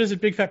 So just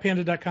visit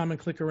bigfatpanda.com and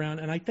click around.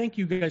 And I thank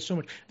you guys so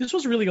much. This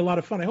was really a lot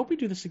of fun. I hope we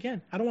do this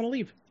again. I don't want to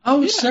leave.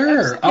 Oh,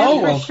 sure. absolutely. Oh,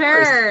 For of sure.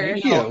 course.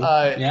 Thank you.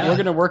 Yeah. We're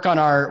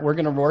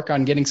gonna work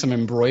on getting some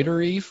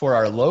embroidery for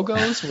our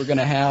logos. We're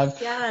gonna have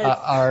Yes.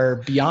 our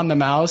Beyond the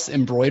Mouse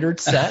embroidered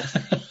set.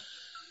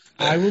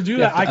 I will do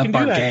that. I can Up do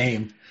our that.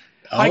 game.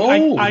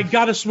 I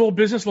got a small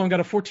business loan, got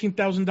a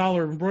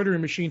 $14,000 embroidery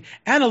machine,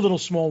 and a little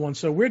small one,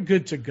 so we're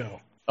good to go.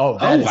 Oh,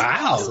 that is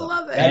wow. awesome. I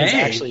love it. That is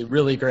Hey. actually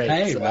really great.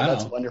 Hey, So wow.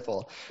 That's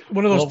wonderful.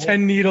 One of those Well,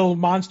 10-needle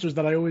monsters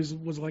that I always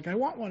was like, I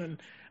want one, and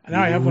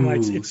now I have one.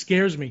 Ooh. It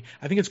scares me.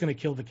 I think it's going to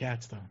kill the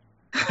cats, though.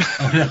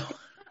 Oh, no.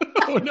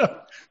 Oh no.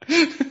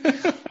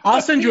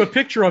 I'll send you a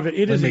picture of it.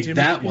 It We'll is make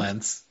intimidating. that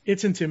once.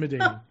 It's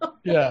intimidating.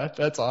 Yeah,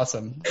 that's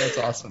awesome. That's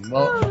awesome.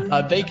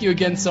 Well, thank you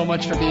again so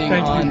much for being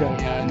Thank you, on,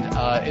 guys.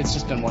 and it's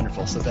just been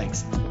wonderful. So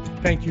thanks.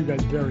 Thank you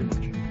guys very much.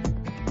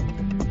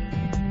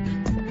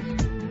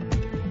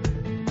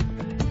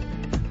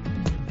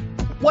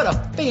 What a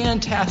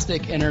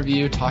fantastic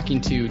interview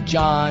talking to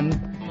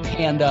John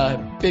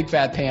Panda, Big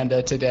Fat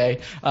Panda today.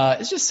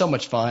 It's just so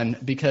much fun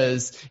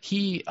because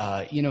he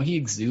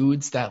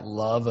exudes that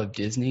love of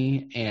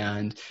Disney,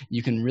 and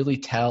you can really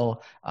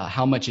tell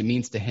how much it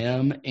means to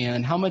him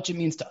and how much it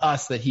means to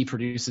us that he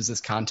produces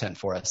this content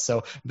for us.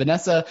 So,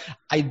 Vanessa,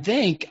 I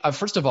think,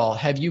 first of all,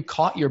 have you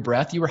caught your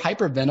breath? You were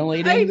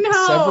hyperventilating I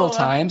know. several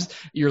times.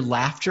 Your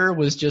laughter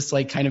was just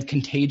like kind of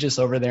contagious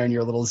over there in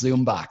your little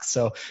Zoom box.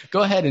 So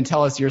go ahead and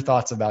tell us your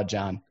thoughts about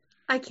John.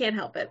 I can't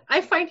help it. I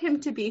find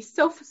him to be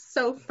so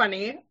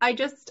funny. I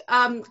just,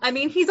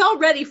 he's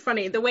already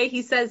funny the way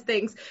he says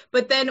things,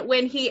 but then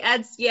when he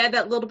adds,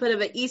 that little bit of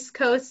an East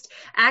Coast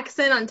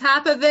accent on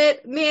top of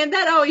it, man,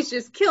 that always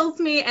just kills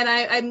me. And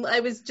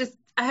I was just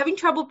having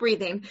trouble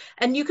breathing.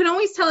 And you can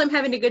always tell I'm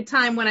having a good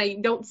time when I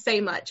don't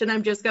say much and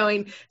I'm just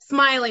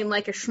smiling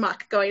like a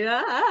schmuck, going,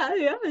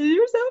 yeah,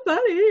 you're so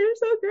funny, you're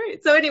so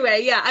great. So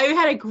anyway, I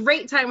had a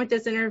great time with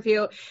this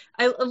interview.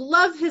 I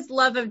love his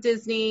love of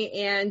Disney,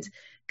 and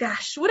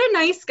gosh, what a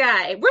nice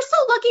guy. We're so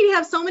lucky to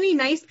have so many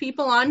nice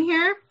people on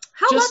here.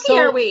 How lucky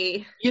are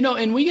we?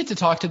 And we get to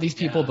talk to these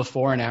people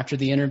before and after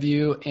the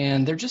interview,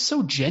 and they're just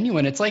so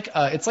genuine. It's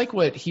like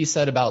what he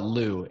said about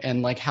Lou,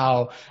 and like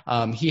how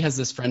he has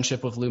this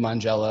friendship with Lou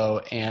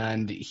Mangello,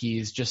 and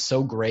he's just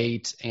so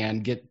great.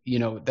 And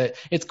that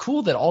it's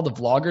cool that all the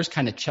vloggers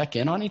kind of check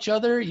in on each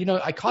other.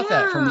 I caught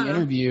that from the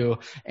interview,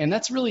 and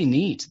that's really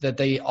neat that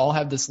they all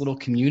have this little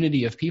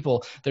community of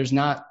people. There's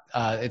not.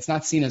 It's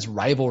not seen as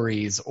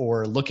rivalries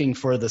or looking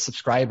for the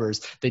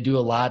subscribers. They do a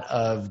lot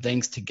of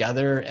things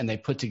together, and they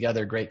put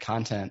together great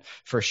content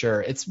for sure.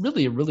 It's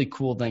really a really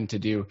cool thing to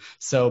do.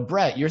 So,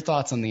 Brett, your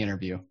thoughts on the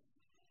interview?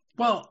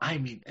 Well, I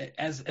mean,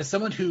 as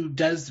someone who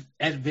does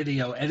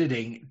video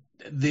editing,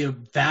 the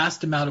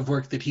vast amount of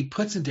work that he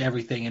puts into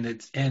everything,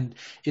 and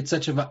it's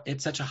such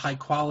a high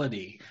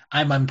quality.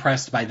 I'm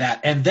impressed by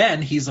that. And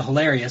then he's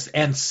hilarious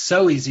and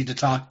so easy to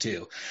talk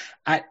to.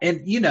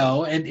 And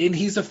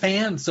he's a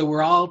fan, so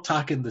we're all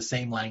talking the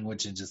same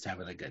language and just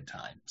having a good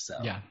time. So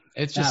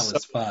it's that just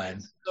was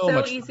fun.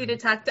 So easy to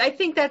talk to. I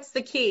think that's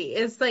the key.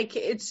 Is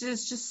it's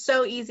just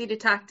so easy to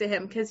talk to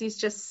him because he's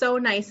just so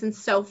nice and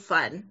so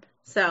fun.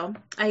 So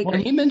I agree.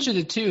 Well, he mentioned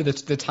it too,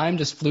 that the time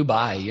just flew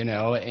by,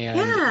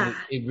 and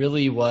it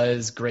really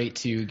was great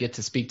to get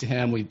to speak to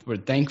him. We're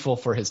thankful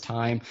for his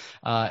time,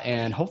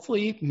 and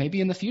hopefully maybe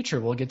in the future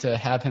we'll get to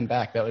have him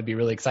back. That would be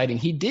really exciting.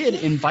 He did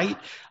invite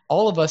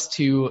all of us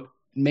to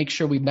make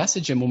sure we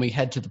message him when we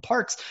head to the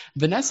parks.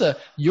 Vanessa,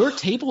 your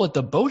table at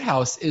the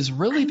boathouse is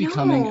really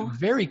becoming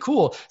very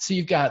cool. So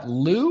you've got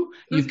Lou,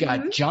 you've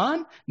got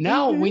John.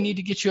 Now we need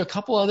to get you a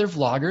couple other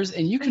vloggers,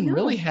 and you can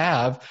really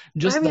have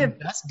just the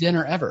best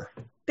dinner ever.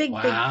 Big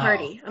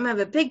party. I'm going to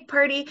have a big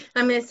party.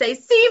 I'm going to say,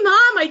 see,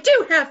 Mom, I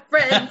do have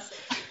friends.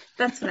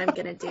 That's what I'm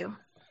going to do.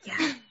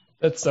 Yeah.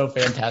 That's so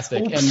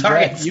fantastic. Oops, and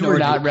sorry, Brett, you were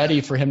not ready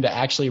for him to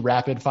actually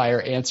rapid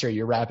fire answer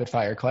your rapid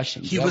fire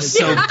questions. He was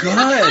so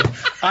good.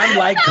 I'm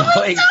like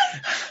going,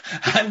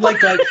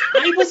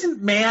 I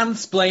wasn't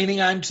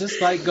mansplaining. I'm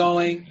just like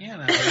going,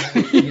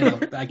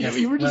 I guess.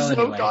 You were just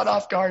so caught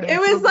off guard. It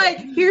was like,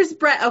 here's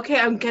Brett. Okay,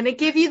 I'm going to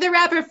give you the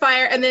rapid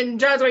fire. And then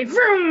John's going,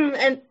 vroom,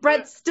 and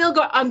Brett's still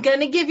going, I'm going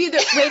to give you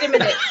the, wait a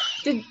minute.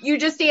 Did you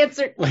just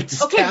answer? What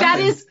just Okay,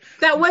 happened?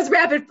 that was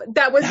rapid.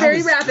 That was That very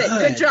was rapid.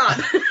 Good job.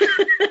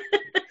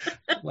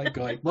 Like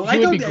going, well, You I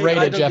would don't be get- great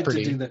I at don't get to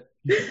Jeopardy. do that.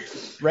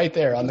 Right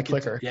there on the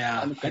clicker.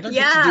 Yeah, I don't get to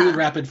Yeah. do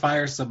rapid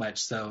fire so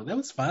much, so that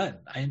was fun.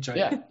 I enjoyed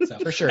Yeah, it. So.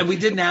 for sure. And we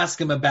didn't ask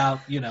him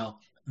about,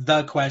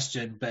 the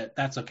question, but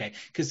that's okay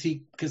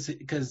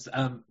because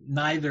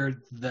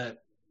neither the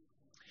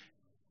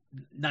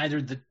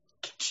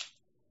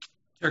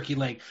turkey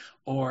leg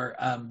or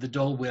the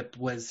Dole Whip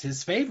was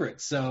his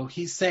favorite, so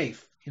he's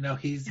safe.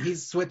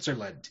 He's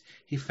Switzerland.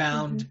 He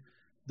found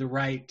the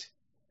right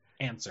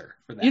answer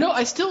for that.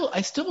 I still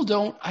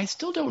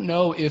don't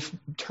know if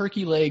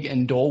turkey leg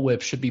and Dole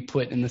Whip should be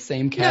put in the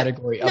same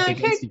category up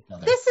against each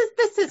other.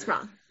 This is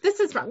wrong. This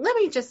is wrong. Let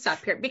me just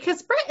stop here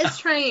because Brett is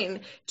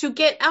trying to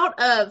get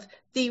out of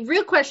the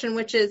real question,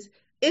 which is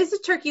a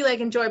turkey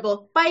leg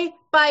enjoyable by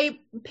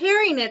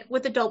pairing it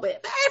with a Dole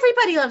Whip?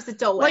 Everybody loves the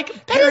Dole Whip.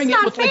 Like pairing it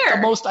with fair. like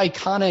the most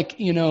iconic,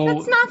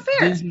 That's not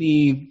fair.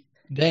 Disney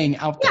thing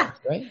out there,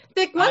 right?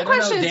 The one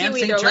question is you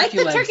Dancing either like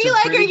the turkey turkey legs leg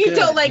are or pretty you good,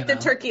 don't like the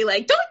turkey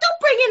leg. Don't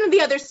bring in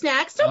the other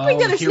snacks. Don't bring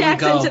the other here we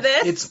snacks go. into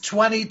this. It's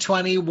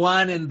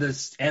 2021 and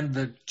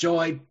the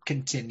joy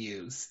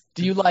continues.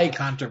 Do you The like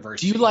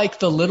controversy? Do you like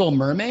The Little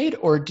Mermaid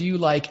or do you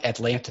like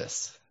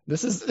Atlantis?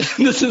 This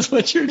is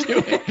what you're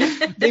doing.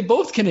 They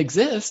both can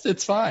exist.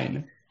 It's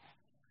fine.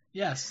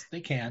 Yes,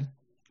 they can.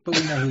 But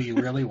we know who you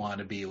really want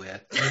to be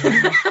with.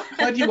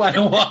 What do you want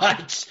to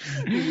watch?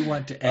 Who you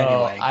want to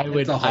anyway?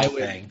 It's a whole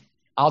thing.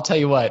 I'll tell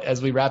you what,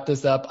 as we wrap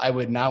this up, I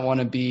would not want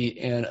to be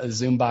in a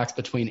Zoom box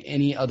between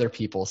any other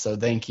people. So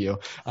thank you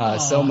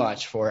so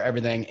much for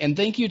everything. And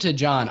thank you to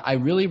John. I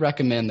really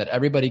recommend that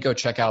everybody go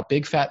check out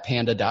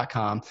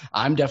bigfatpanda.com.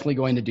 I'm definitely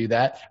going to do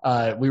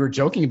that. We were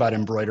joking about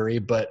embroidery,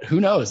 but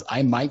who knows?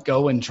 I might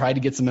go and try to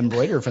get some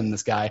embroidery from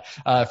this guy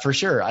for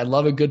sure. I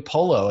love a good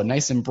polo, a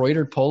nice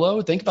embroidered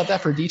polo. Think about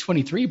that for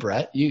D23,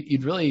 Brett.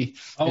 You'd really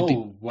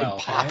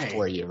pop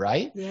for you,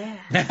 right?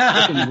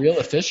 Yeah. Looking real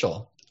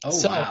official.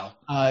 Wow.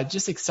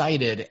 Just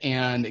excited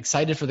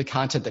for the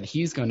content that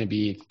he's going to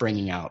be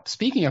bringing out.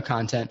 Speaking of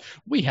content,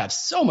 we have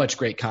so much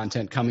great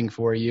content coming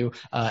for you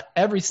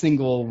every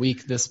single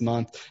week this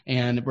month,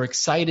 and we're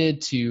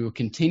excited to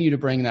continue to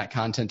bring that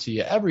content to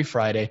you every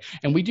Friday.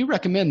 And we do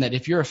recommend that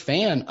if you're a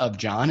fan of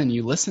John and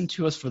you listen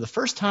to us for the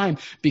first time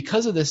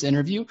because of this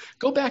interview,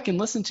 go back and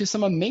listen to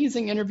some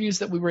amazing interviews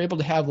that we were able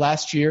to have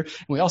last year.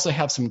 And we also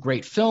have some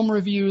great film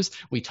reviews.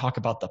 We talk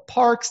about the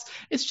parks.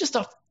 It's just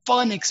a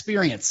fun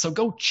experience. So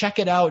go check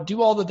it out.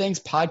 Do all the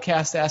things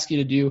podcasts ask you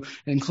to do,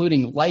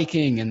 including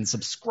liking and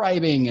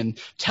subscribing and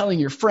telling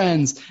your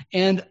friends.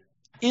 And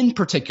in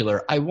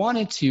particular, I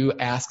wanted to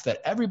ask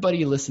that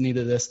everybody listening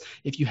to this,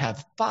 if you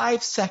have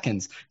 5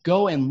 seconds,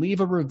 go and leave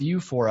a review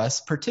for us,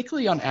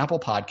 particularly on Apple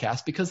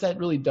Podcasts, because that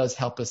really does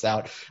help us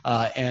out.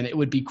 And it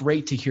would be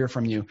great to hear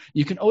from you.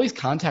 You can always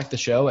contact the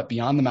show at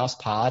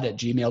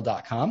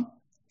beyondthemousepod@gmail.com.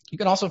 You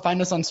can also find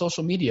us on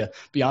social media,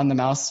 Beyond the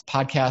Mouse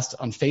Podcast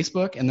on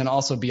Facebook, and then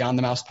also Beyond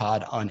the Mouse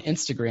Pod on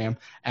Instagram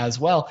as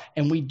well.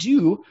 And we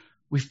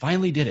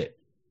finally did it.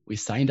 We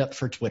signed up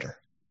for Twitter.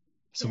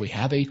 So we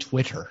have a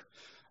Twitter.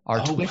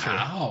 Our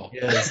Twitter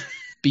is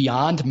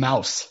Beyond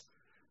Mouse.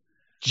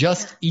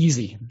 Just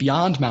easy.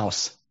 Beyond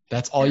Mouse.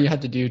 That's all you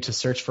have to do to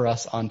search for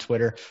us on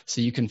Twitter,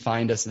 so you can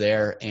find us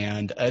there.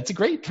 And it's a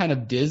great kind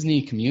of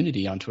Disney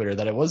community on Twitter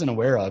that I wasn't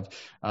aware of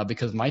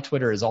because my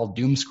Twitter is all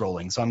doom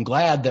scrolling. So I'm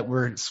glad that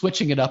we're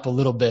switching it up a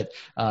little bit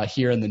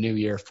here in the new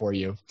year for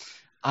you.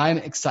 I'm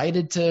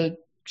excited to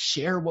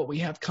share what we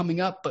have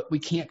coming up, but we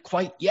can't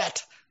quite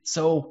yet.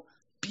 So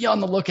be on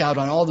the lookout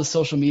on all the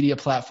social media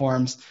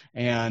platforms,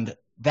 and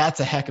that's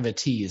a heck of a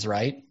tease,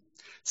 right?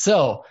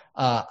 So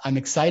I'm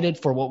excited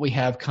for what we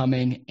have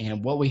coming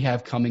and what we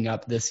have coming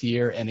up this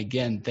year. And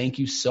again, thank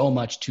you so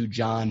much to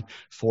John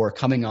for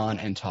coming on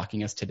and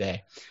talking us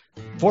today.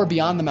 For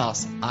Beyond the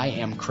Mouse, I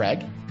am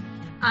Craig.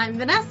 I'm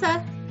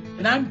Vanessa.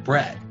 And I'm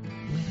Brett.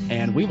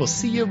 And we will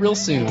see you real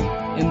soon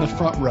in the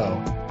front row.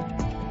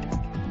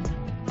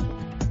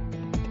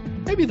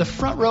 Maybe the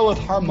front row of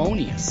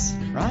Harmonious,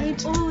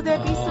 right? Oh,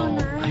 that'd be so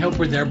nice. I hope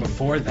we're there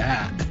before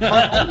that.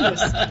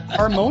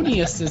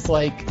 Harmonious is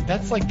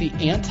that's like the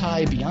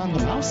anti-Beyond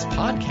the Mouse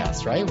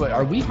podcast, right?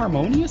 Are we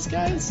harmonious,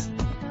 guys?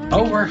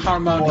 Oh, we're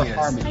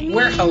harmonious.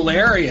 We're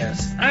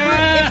hilarious.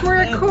 If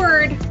we're a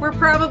chord, we're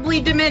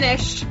probably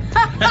diminished.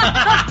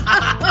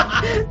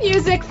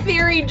 Music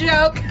theory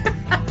joke.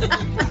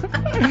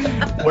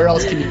 Where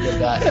else can you get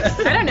that?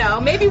 I don't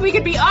know. Maybe we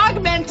could be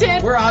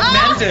augmented. We're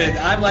augmented.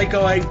 I'm like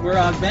going, we're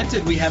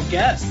augmented. We have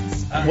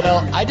guests.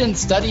 Well, I didn't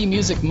study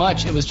music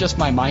much. It was just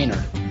my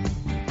minor.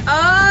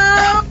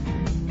 Oh.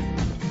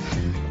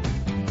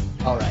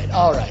 All right.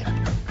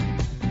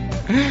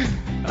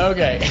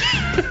 Okay.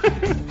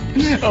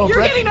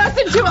 You're getting us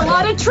into a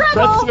lot of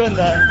trouble. Brett's been